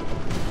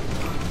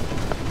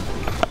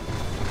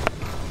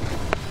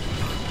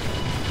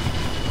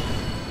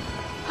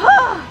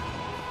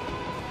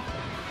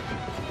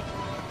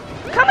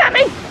 Come at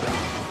me!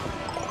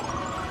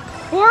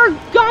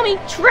 Origami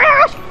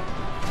trash!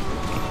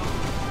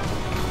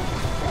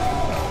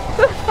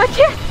 I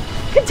can't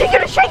continue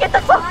to shake it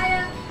this long!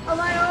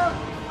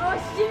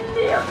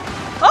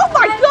 Oh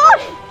my god!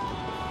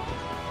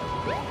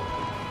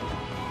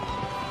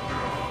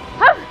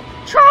 I'm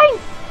trying!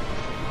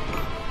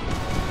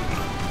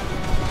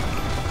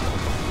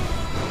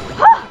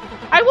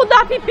 I will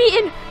not be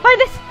beaten by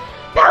this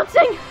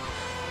bouncing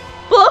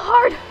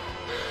blowhard!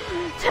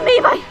 To me,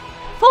 my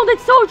folded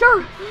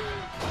soldier!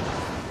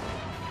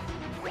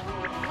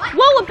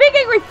 Whoa, a big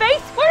angry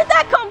face? Where did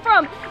that come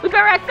from? We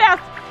better act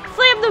fast.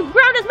 Slam the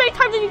ground as many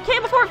times as you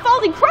can before it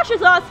falls and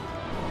crushes us.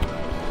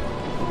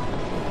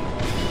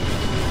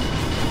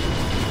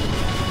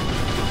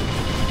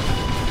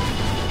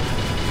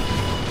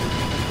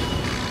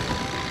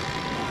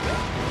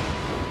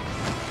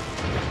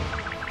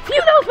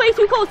 Phew, that was way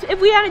too close. If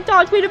we hadn't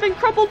dodged, we'd have been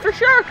crumpled for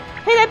sure.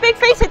 Hey, that big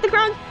face hit the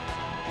ground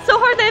so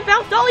hard that it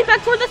bounced Dolly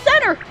back toward the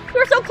center. We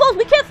were so close,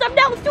 we can't stop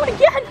now. Let's do it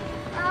again.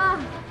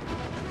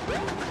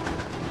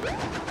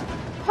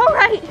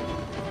 Alright.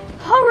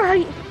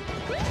 Alright.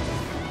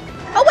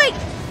 Oh, wait.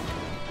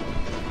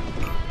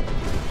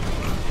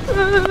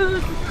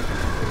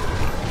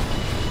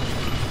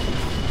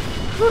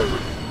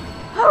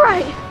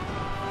 Alright.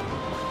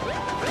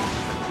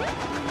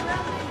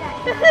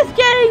 This is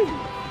getting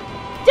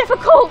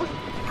difficult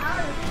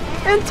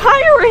and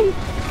tiring.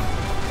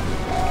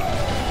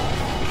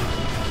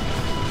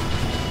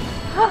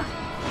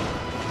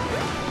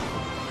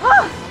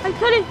 I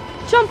couldn't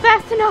jump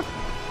fast enough.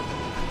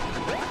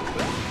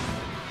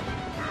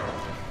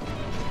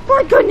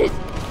 My goodness!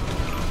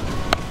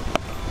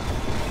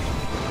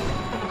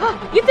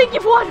 You think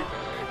you've won,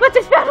 but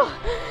this battle,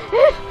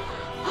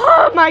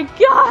 oh my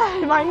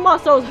god, my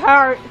muscles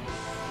hurt.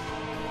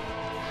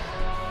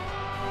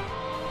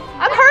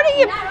 I'm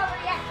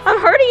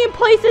hurting in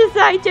places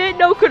that I didn't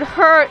know could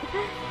hurt,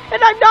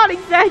 and I'm not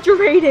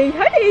exaggerating.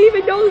 I didn't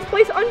even know this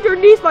place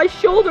underneath my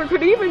shoulder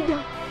could even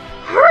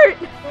hurt.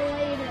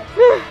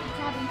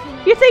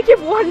 You think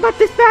you've won, but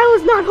this battle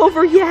is not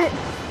over yet.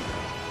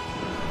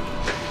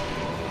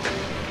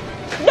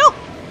 Nope!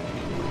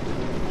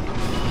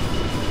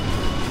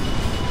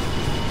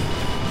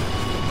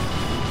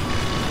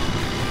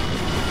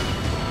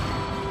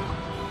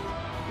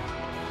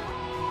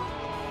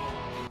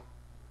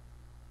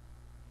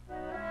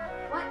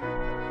 What?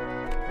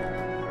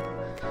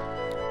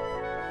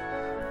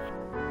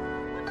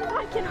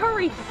 I can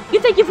hurry. You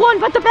think you've won,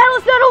 but the battle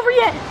is not over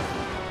yet.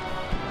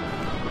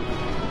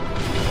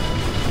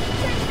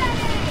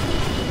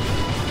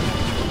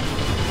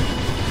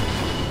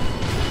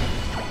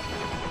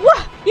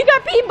 You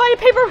got beaten by a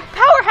paper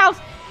powerhouse!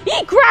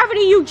 Eat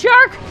gravity, you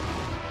jerk!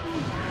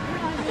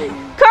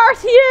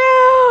 Curse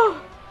you!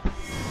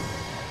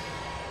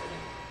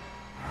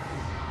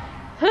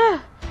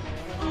 Eat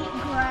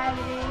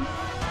gravity.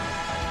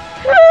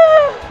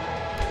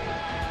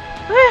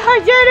 I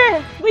did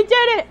it! We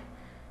did it!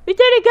 We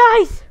did it,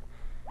 guys!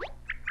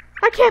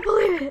 I can't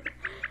believe it!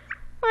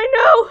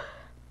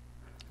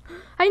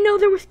 I know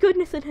there was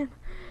goodness in him.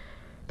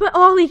 But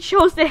Ollie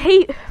chose to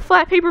hate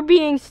flat paper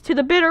beings to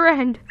the bitter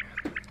end.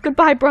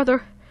 Goodbye,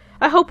 brother.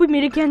 I hope we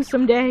meet again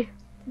someday.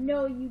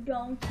 No, you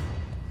don't.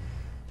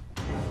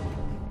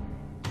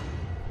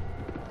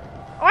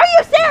 Are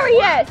you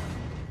serious?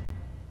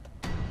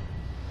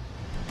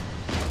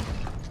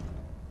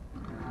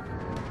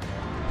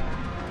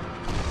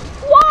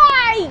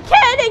 Why?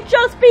 Can't it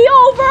just be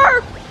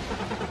over?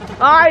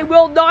 I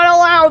will not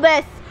allow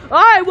this.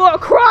 I will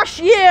crush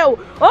you.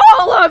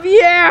 All of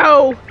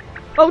you.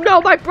 Oh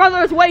no, my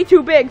brother is way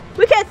too big.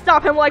 We can't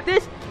stop him like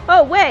this.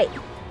 Oh, wait.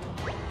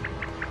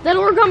 That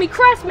origami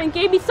craftsman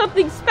gave me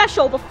something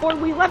special before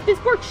we left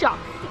his workshop.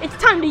 It's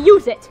time to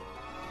use it.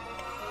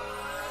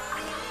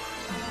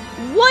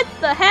 What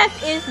the heck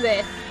is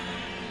this?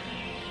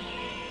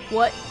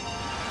 What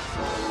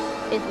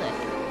is this?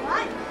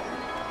 What?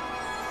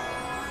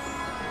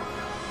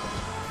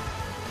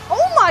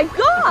 Oh my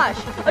gosh!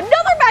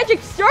 Another magic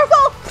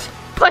circle?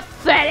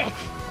 Pathetic!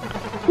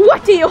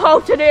 What do you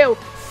hope to do?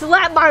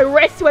 Slap my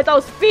wrist with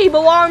those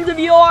feeble arms of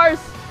yours?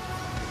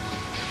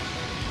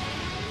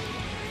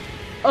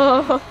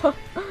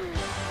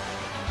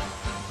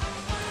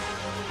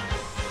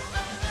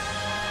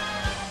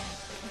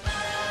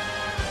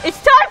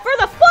 It's time for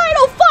the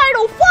final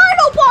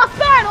boss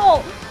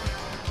battle!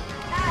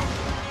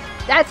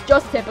 That's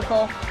just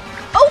typical.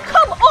 Oh,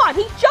 come on!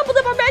 He jumbled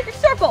in my magic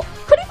circle!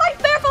 Could he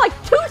fight fair for like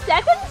 2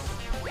 seconds?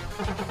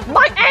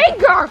 My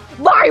anger!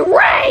 My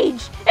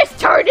rage! It's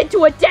turned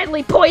into a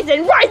deadly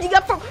poison rising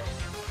up from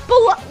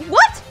below.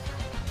 What?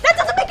 That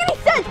doesn't make any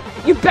sense!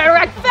 You better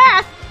act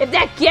fast! If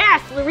that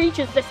gas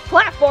reaches this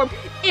platform,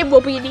 it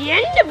will be the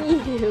end of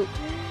you!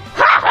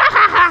 Ha ha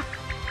ha ha!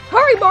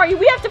 Hurry, Mario!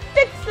 We have to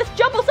fix this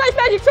jumbo-sized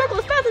magic circle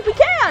as fast as we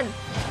can!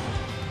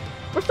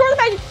 Restore the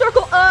magic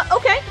circle,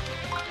 okay.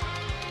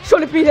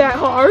 Shouldn't it be that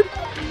hard?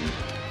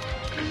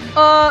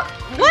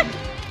 What?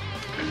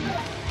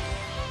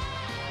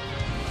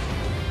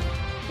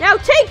 Now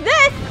take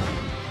this!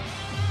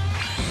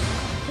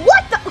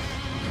 What the?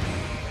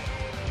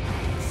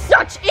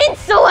 Such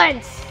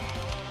insolence!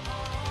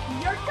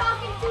 You're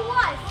talking to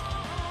us.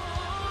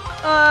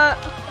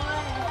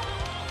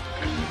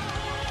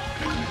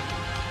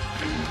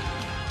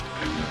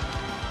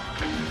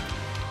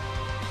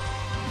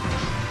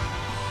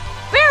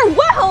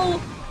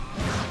 Farewell!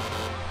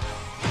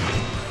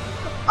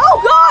 Oh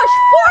gosh!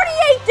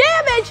 48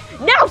 damage!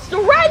 Now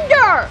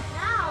surrender!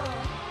 No.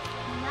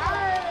 No.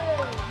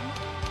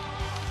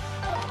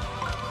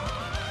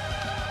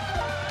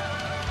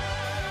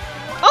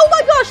 Oh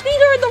my gosh,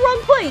 these are in the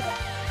wrong place!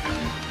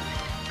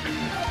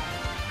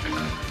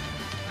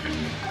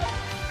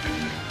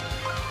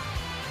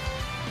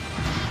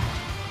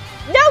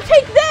 Now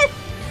take this!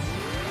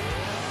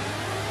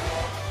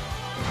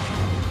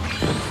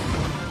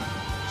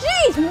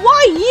 Jeez,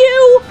 why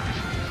you?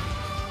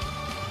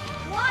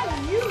 Why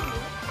you?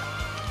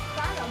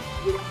 Son of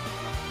you.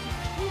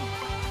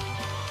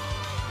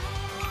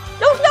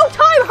 There's no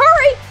time,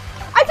 hurry!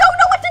 I don't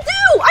know what to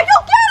do! I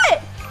don't get it!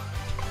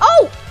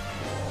 Oh!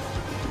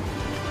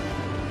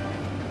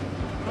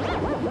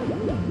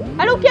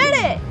 I don't get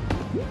it!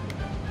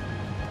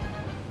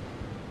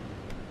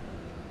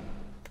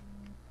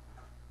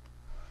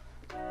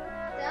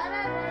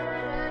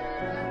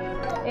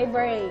 Hey,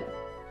 Brave.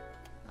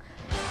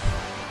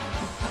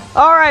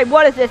 Alright,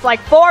 what is this?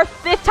 Like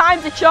fifth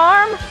time's a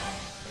charm?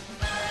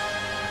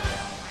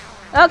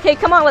 Okay,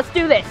 come on, let's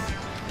do this.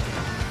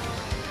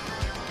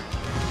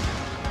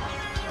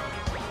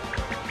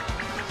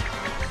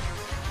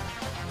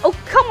 Oh,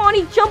 come on,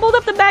 he jumbled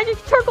up the magic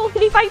circle.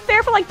 Can he fight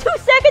fair for like 2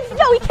 seconds?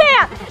 No, he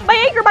can't! My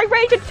anger, my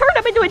rage, and turned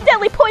him into a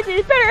deadly poison.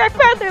 It's better act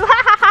faster. Ha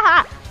ha ha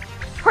ha!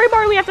 Hurry,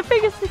 Mario, we have to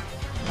figure this.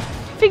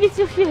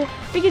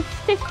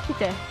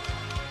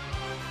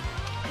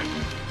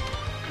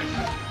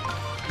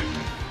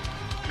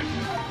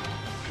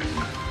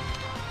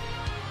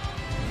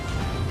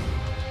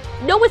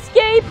 No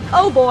escape?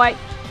 Oh boy.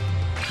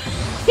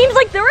 Seems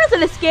like there is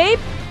an escape.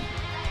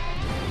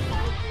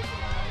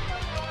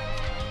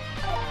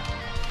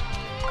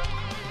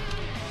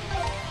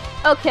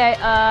 Okay,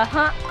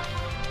 huh.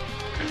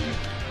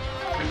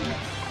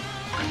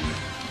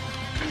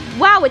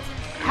 Wow,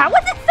 how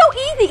is it so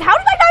easy? How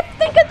did I not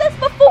think of this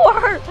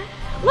before?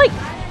 Like,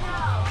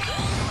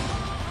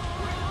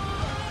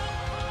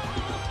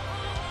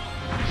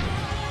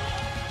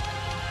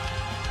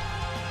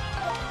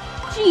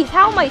 jeez,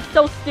 how am I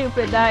so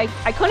stupid that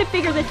I couldn't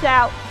figure this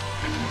out?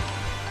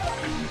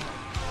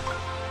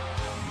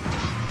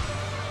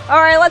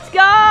 Alright, let's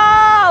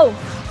go!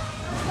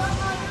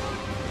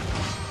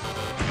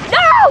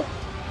 No!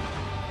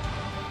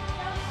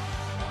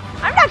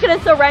 I'm not gonna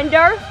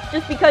surrender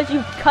just because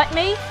you cut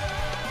me.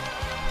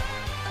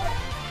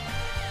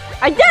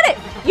 I did it!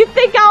 You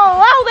think I'll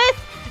allow this?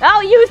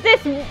 I'll use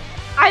this.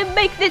 I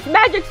make this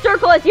magic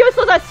circle as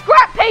useless as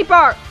scrap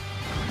paper!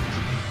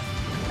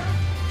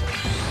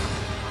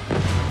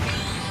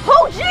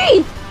 Oh,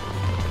 jeez!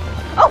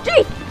 Oh,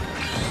 jeez!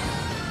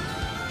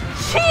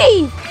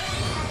 Jeez!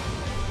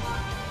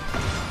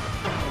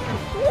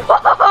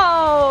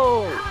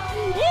 Whoa!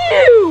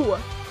 You!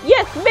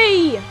 Yes,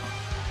 me! He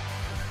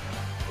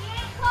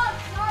ain't close.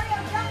 Mario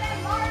jumping.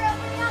 Mario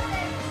for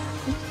nothing.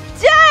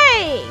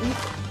 Dang!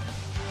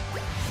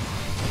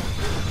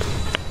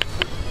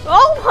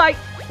 Oh my,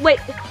 wait,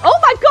 oh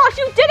my gosh,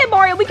 you did it,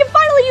 Mario! We can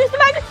finally use the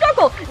magic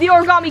circle! The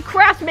origami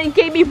craftsman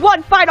gave me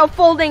one final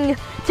folding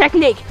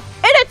technique,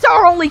 and it's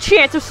our only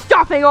chance of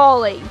stopping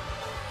Ollie!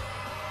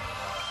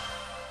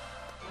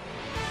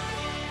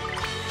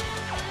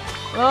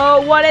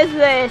 Oh, what is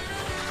this?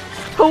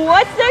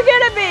 What's there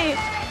gonna be?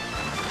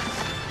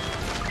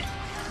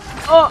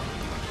 Oh.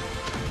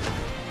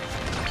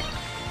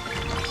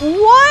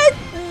 What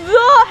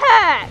the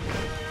heck?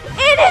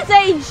 It is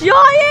a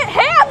giant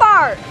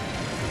hammer!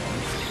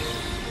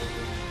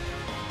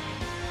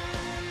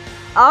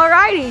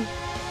 Alrighty.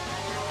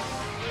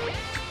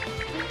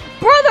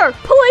 Brother,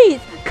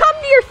 please, come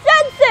to your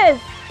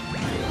senses!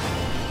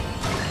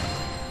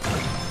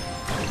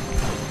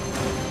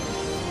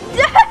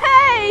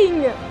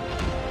 Dang!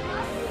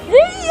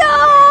 See ya!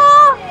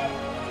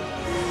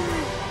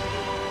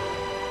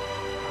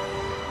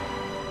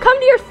 Come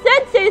to your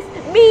senses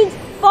means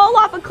fall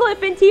off a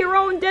cliff into your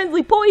own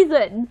deadly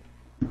poison.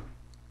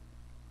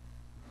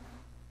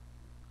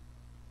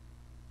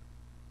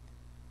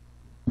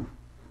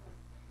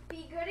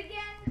 Be good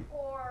again,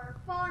 or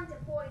fall into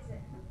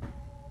poison.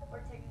 Or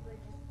technically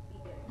just be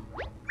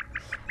good.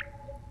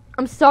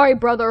 I'm sorry,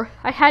 brother.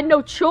 I had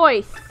no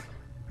choice.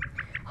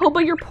 Oh,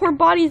 but your poor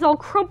body's all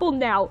crumpled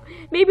now.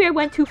 Maybe I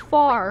went too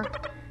far.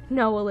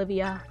 No,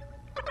 Olivia.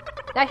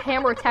 That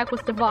hammer attack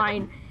was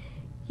divine.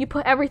 You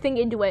put everything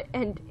into it,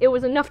 and it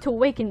was enough to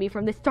awaken me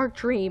from this dark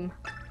dream.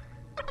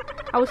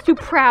 I was too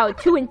proud,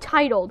 too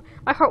entitled.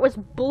 My heart was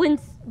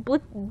blintzed.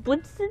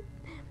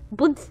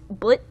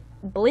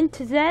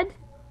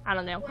 I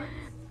don't know.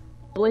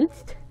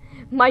 Blintzed.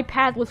 My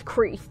path was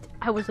creased.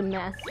 I was a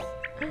mess.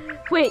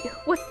 Wait,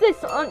 what's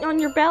this on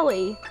your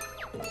belly?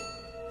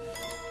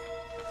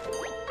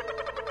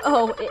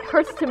 Oh, it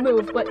hurts to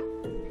move, but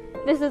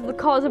this is the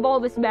cause of all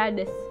this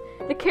madness.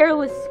 The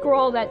careless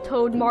scrawl that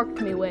Toad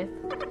marked me with.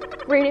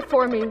 Read it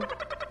for me.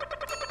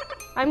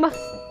 I must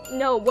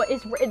know what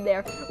is written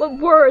there. What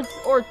words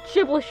or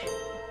gibberish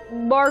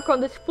mark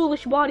on this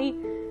foolish body?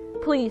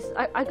 Please,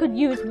 I could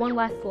use one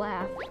last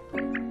laugh.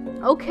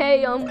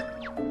 Okay,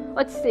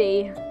 let's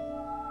see.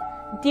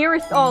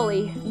 Dearest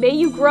Ollie, may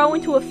you grow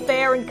into a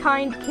fair and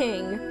kind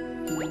king.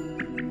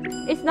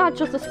 It's not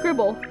just a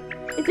scribble.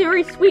 It's a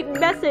very sweet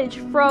message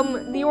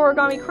from the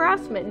Origami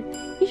craftsman.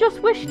 He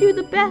just wished you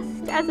the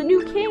best as a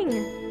new king.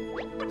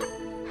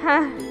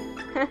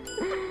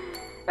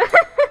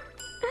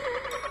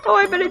 Oh,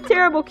 I've been a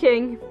terrible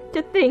king.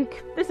 To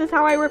think, this is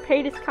how I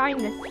repaid his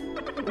kindness.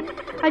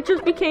 I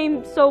just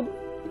became so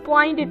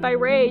blinded by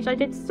rage. I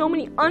did so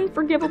many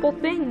unforgivable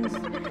things.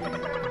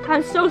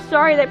 I'm so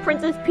sorry that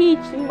Princess Peach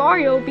and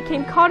Mario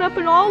became caught up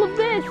in all of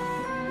this.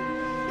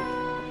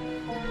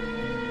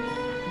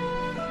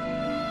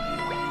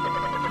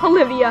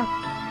 Olivia,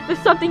 there's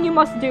something you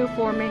must do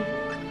for me.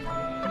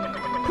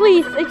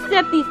 Please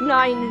accept these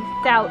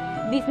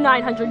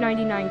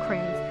 999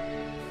 crayons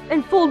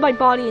and fold my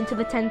body into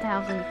the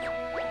 10,000th.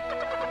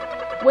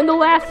 When the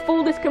last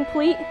fold is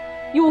complete,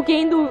 you will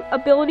gain the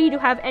ability to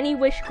have any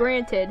wish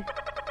granted.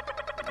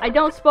 I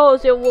don't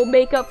suppose it will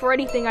make up for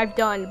anything I've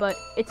done, but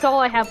it's all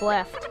I have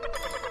left.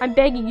 I'm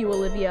begging you,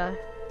 Olivia,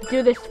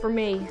 do this for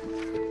me.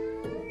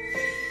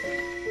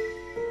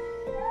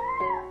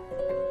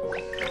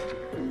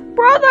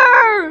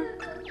 Brother!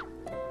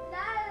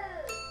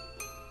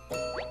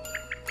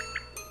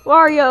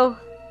 Wario,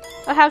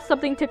 I have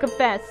something to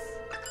confess.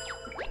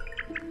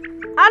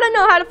 I don't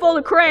know how to fold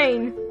a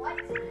crane.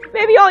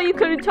 Maybe all you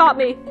could have taught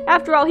me.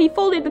 After all, he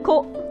folded the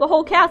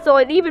whole castle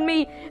and even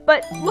me,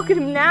 but look at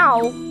him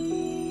now.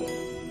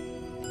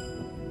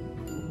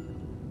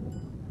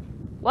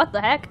 What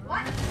the heck?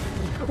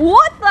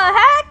 What the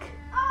heck?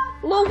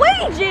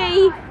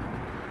 Luigi!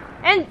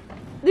 And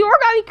the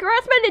Origami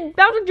craftsman and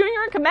Bowser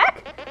Jr. and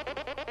Kamek?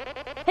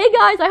 Hey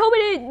guys, I hope I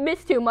didn't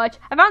miss too much.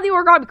 I found the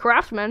Origami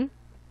craftsman.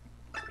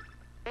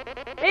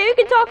 Maybe you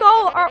can talk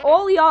all of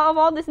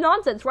all this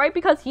nonsense, right?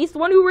 Because he's the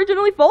one who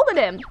originally folded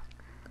him.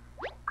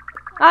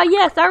 Ah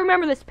yes, I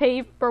remember this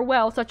paper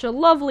well. Such a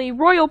lovely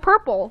royal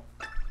purple.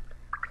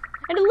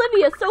 And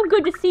Olivia, so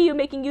good to see you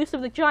making use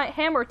of the giant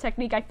hammer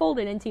technique I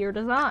folded into your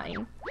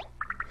design.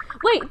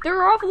 Wait, there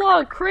are an awful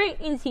lot of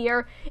cranes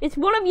here. Is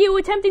one of you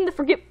attempting the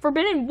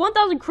forbidden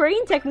 1000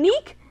 crane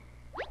technique?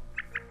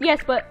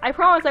 Yes, but I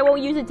promise I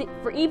won't use it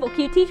for evil.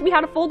 Can you teach me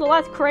how to fold the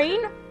last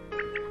crane?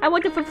 I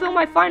want to fulfill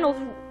my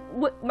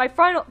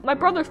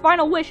brother's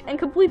final wish and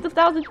complete the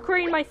 1000th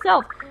crane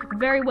myself.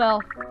 Very well,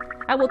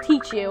 I will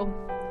teach you.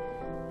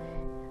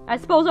 I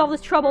suppose all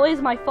this trouble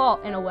is my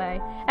fault, in a way.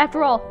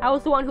 After all, I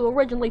was the one who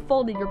originally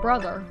folded your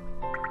brother.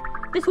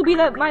 This will be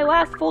my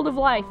last fold of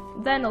life.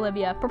 Then,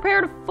 Olivia,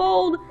 prepare to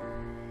fold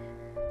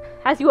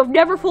as you have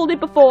never folded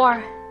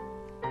before.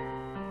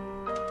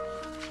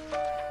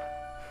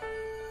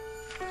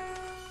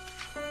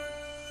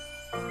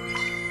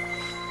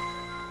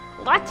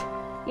 What?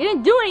 You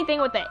didn't do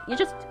anything with it. You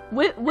just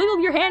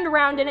wiggled your hand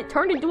around and it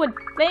turned into a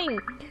thing.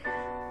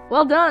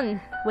 Well done.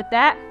 With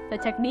that, the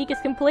technique is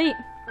complete.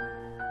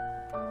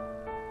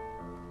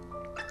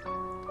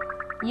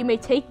 You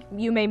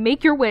may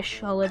make your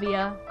wish,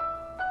 Olivia.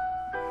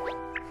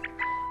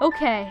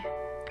 Okay.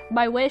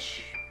 My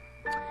wish.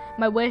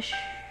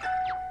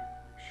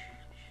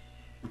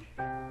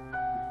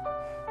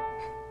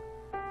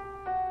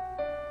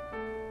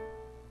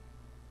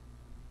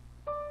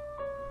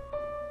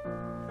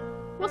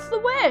 What's the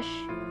wish?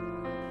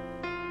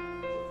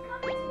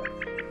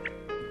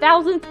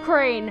 1000th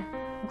crane.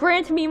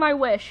 Grant me my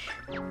wish.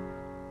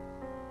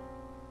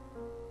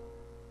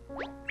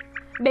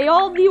 May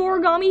all the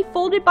origami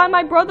folded by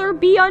my brother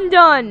be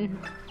undone.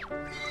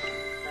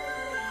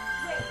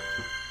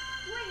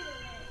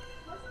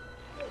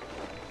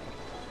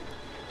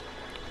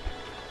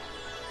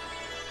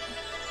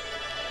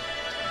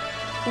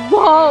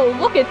 Whoa,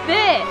 look at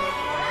this.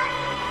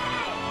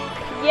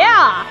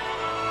 Yeah.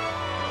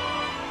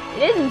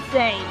 It is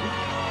insane.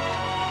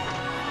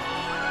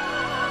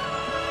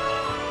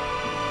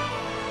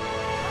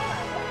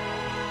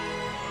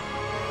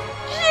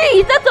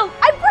 Jeez,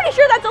 I'm pretty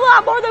sure that's a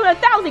lot more than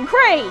 1000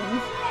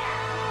 cranes.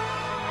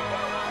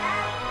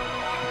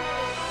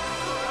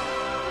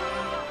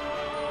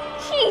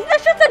 Jeez,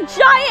 that's just a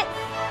giant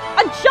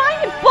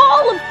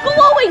ball of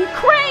glowing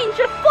cranes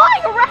just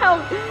flying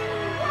around.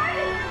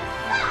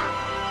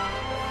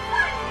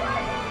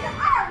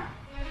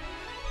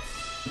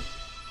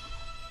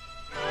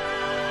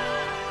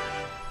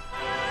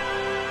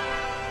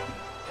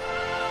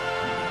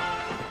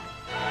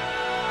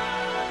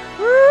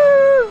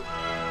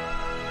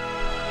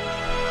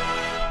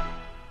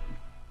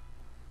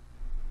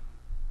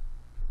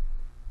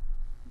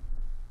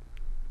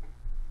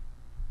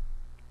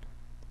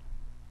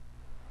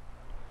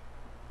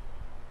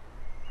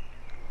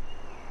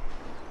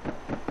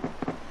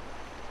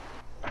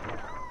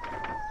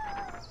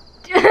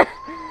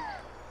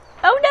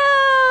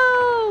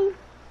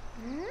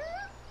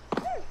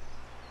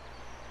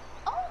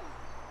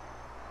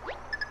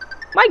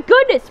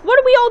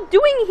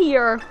 doing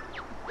here?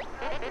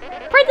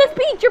 Princess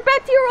Peach, you're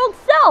back to your old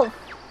self!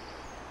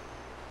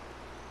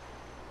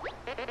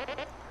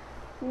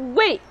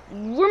 Wait,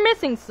 we're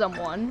missing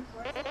someone.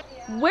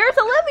 Where's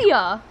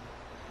Olivia?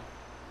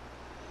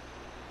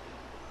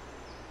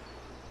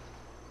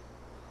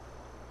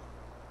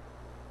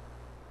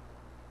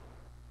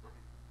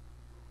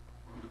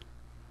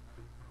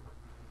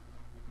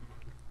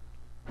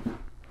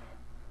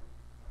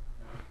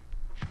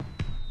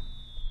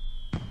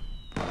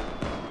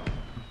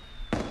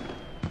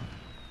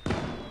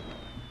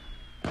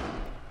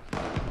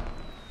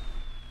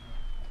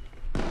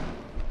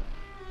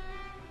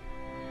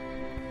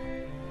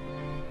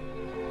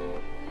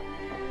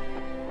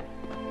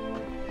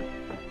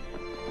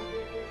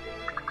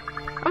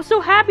 I'm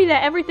so happy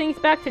that everything's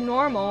back to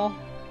normal.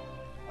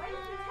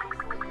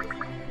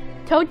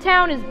 Toad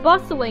Town is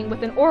bustling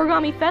with an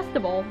origami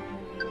festival.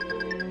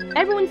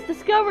 Everyone's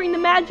discovering the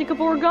magic of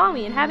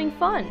origami and having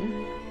fun.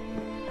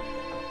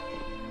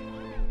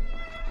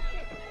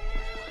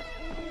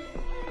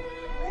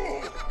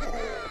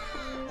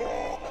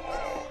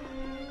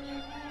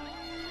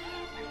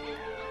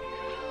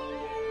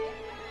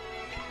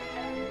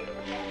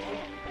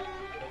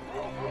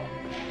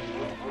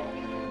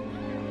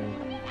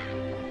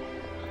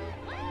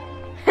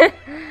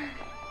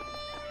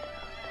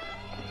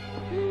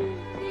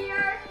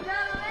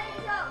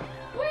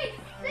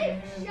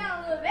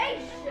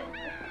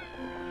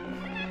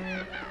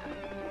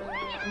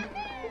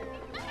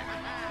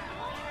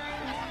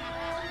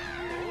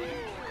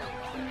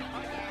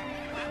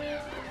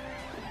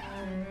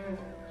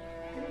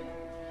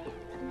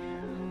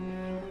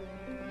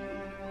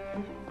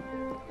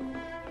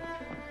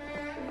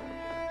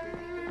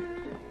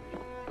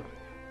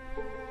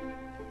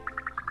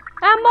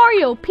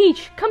 Mario,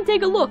 Peach, come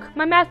take a look.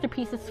 My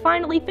masterpiece is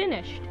finally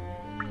finished.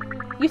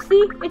 You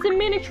see, it's a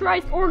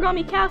miniaturized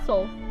origami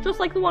castle, just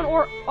like the one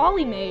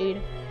Ollie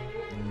made.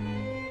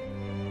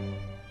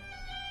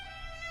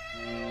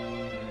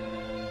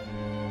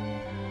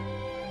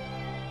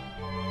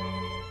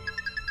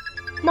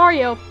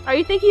 Mario, are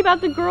you thinking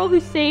about the girl who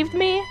saved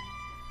me?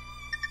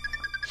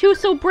 She was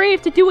so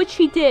brave to do what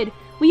she did.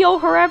 We owe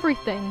her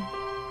everything.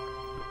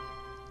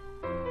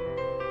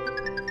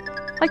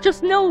 Like,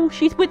 just know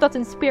she's with us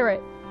in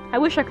spirit. I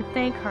wish I could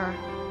thank her.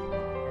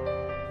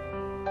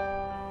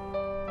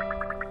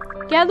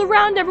 Gather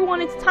round,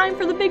 everyone. It's time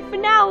for the big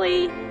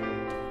finale.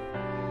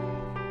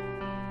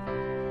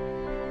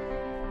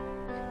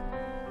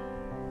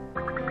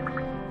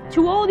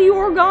 To all the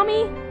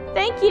origami,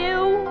 thank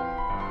you.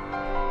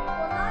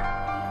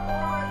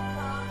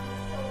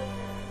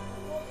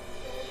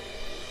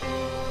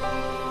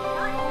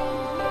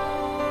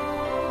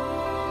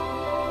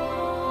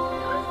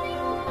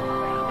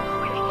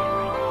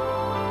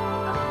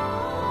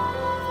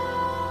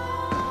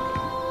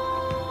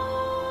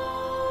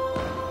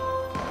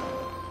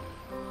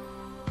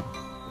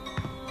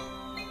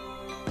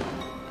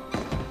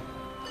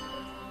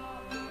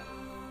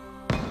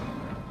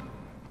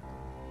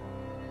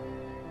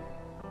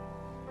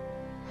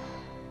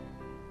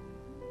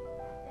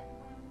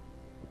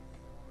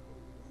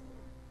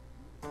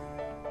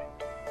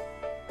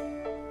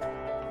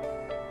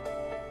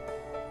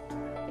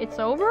 It's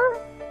over?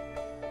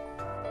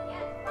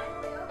 Yeah,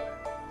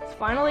 it's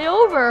finally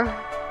over.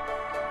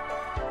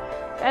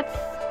 That's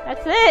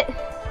it.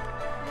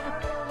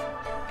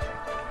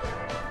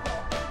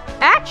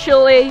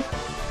 Actually,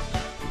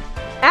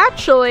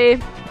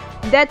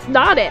 that's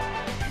not it.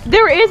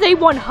 There is a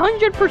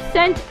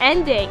 100%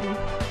 ending.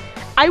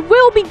 I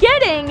will be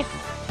getting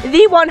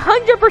the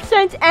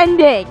 100%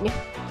 ending.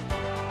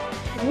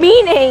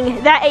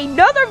 Meaning that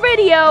another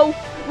video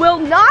will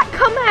not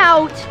come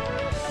out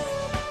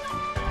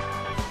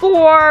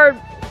for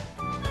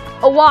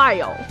a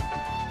while.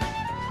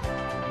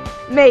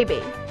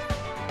 Maybe.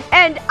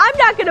 And I'm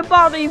not gonna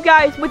bother you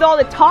guys with all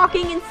the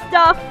talking and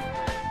stuff.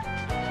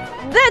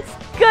 That's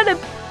gonna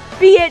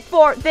be it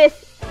for this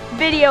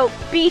video.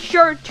 Be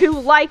sure to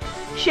like,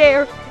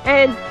 share,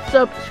 and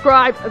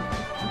subscribe.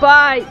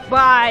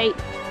 Bye.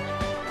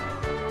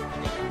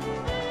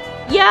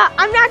 Yeah,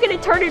 I'm not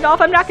gonna turn it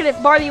off. I'm not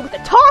gonna bother you with the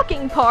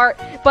talking part.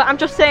 But I'm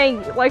just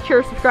saying, like,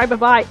 share, subscribe,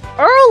 bye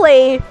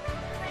early.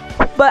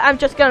 But I'm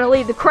just gonna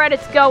leave the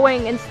credits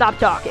going and stop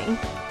talking.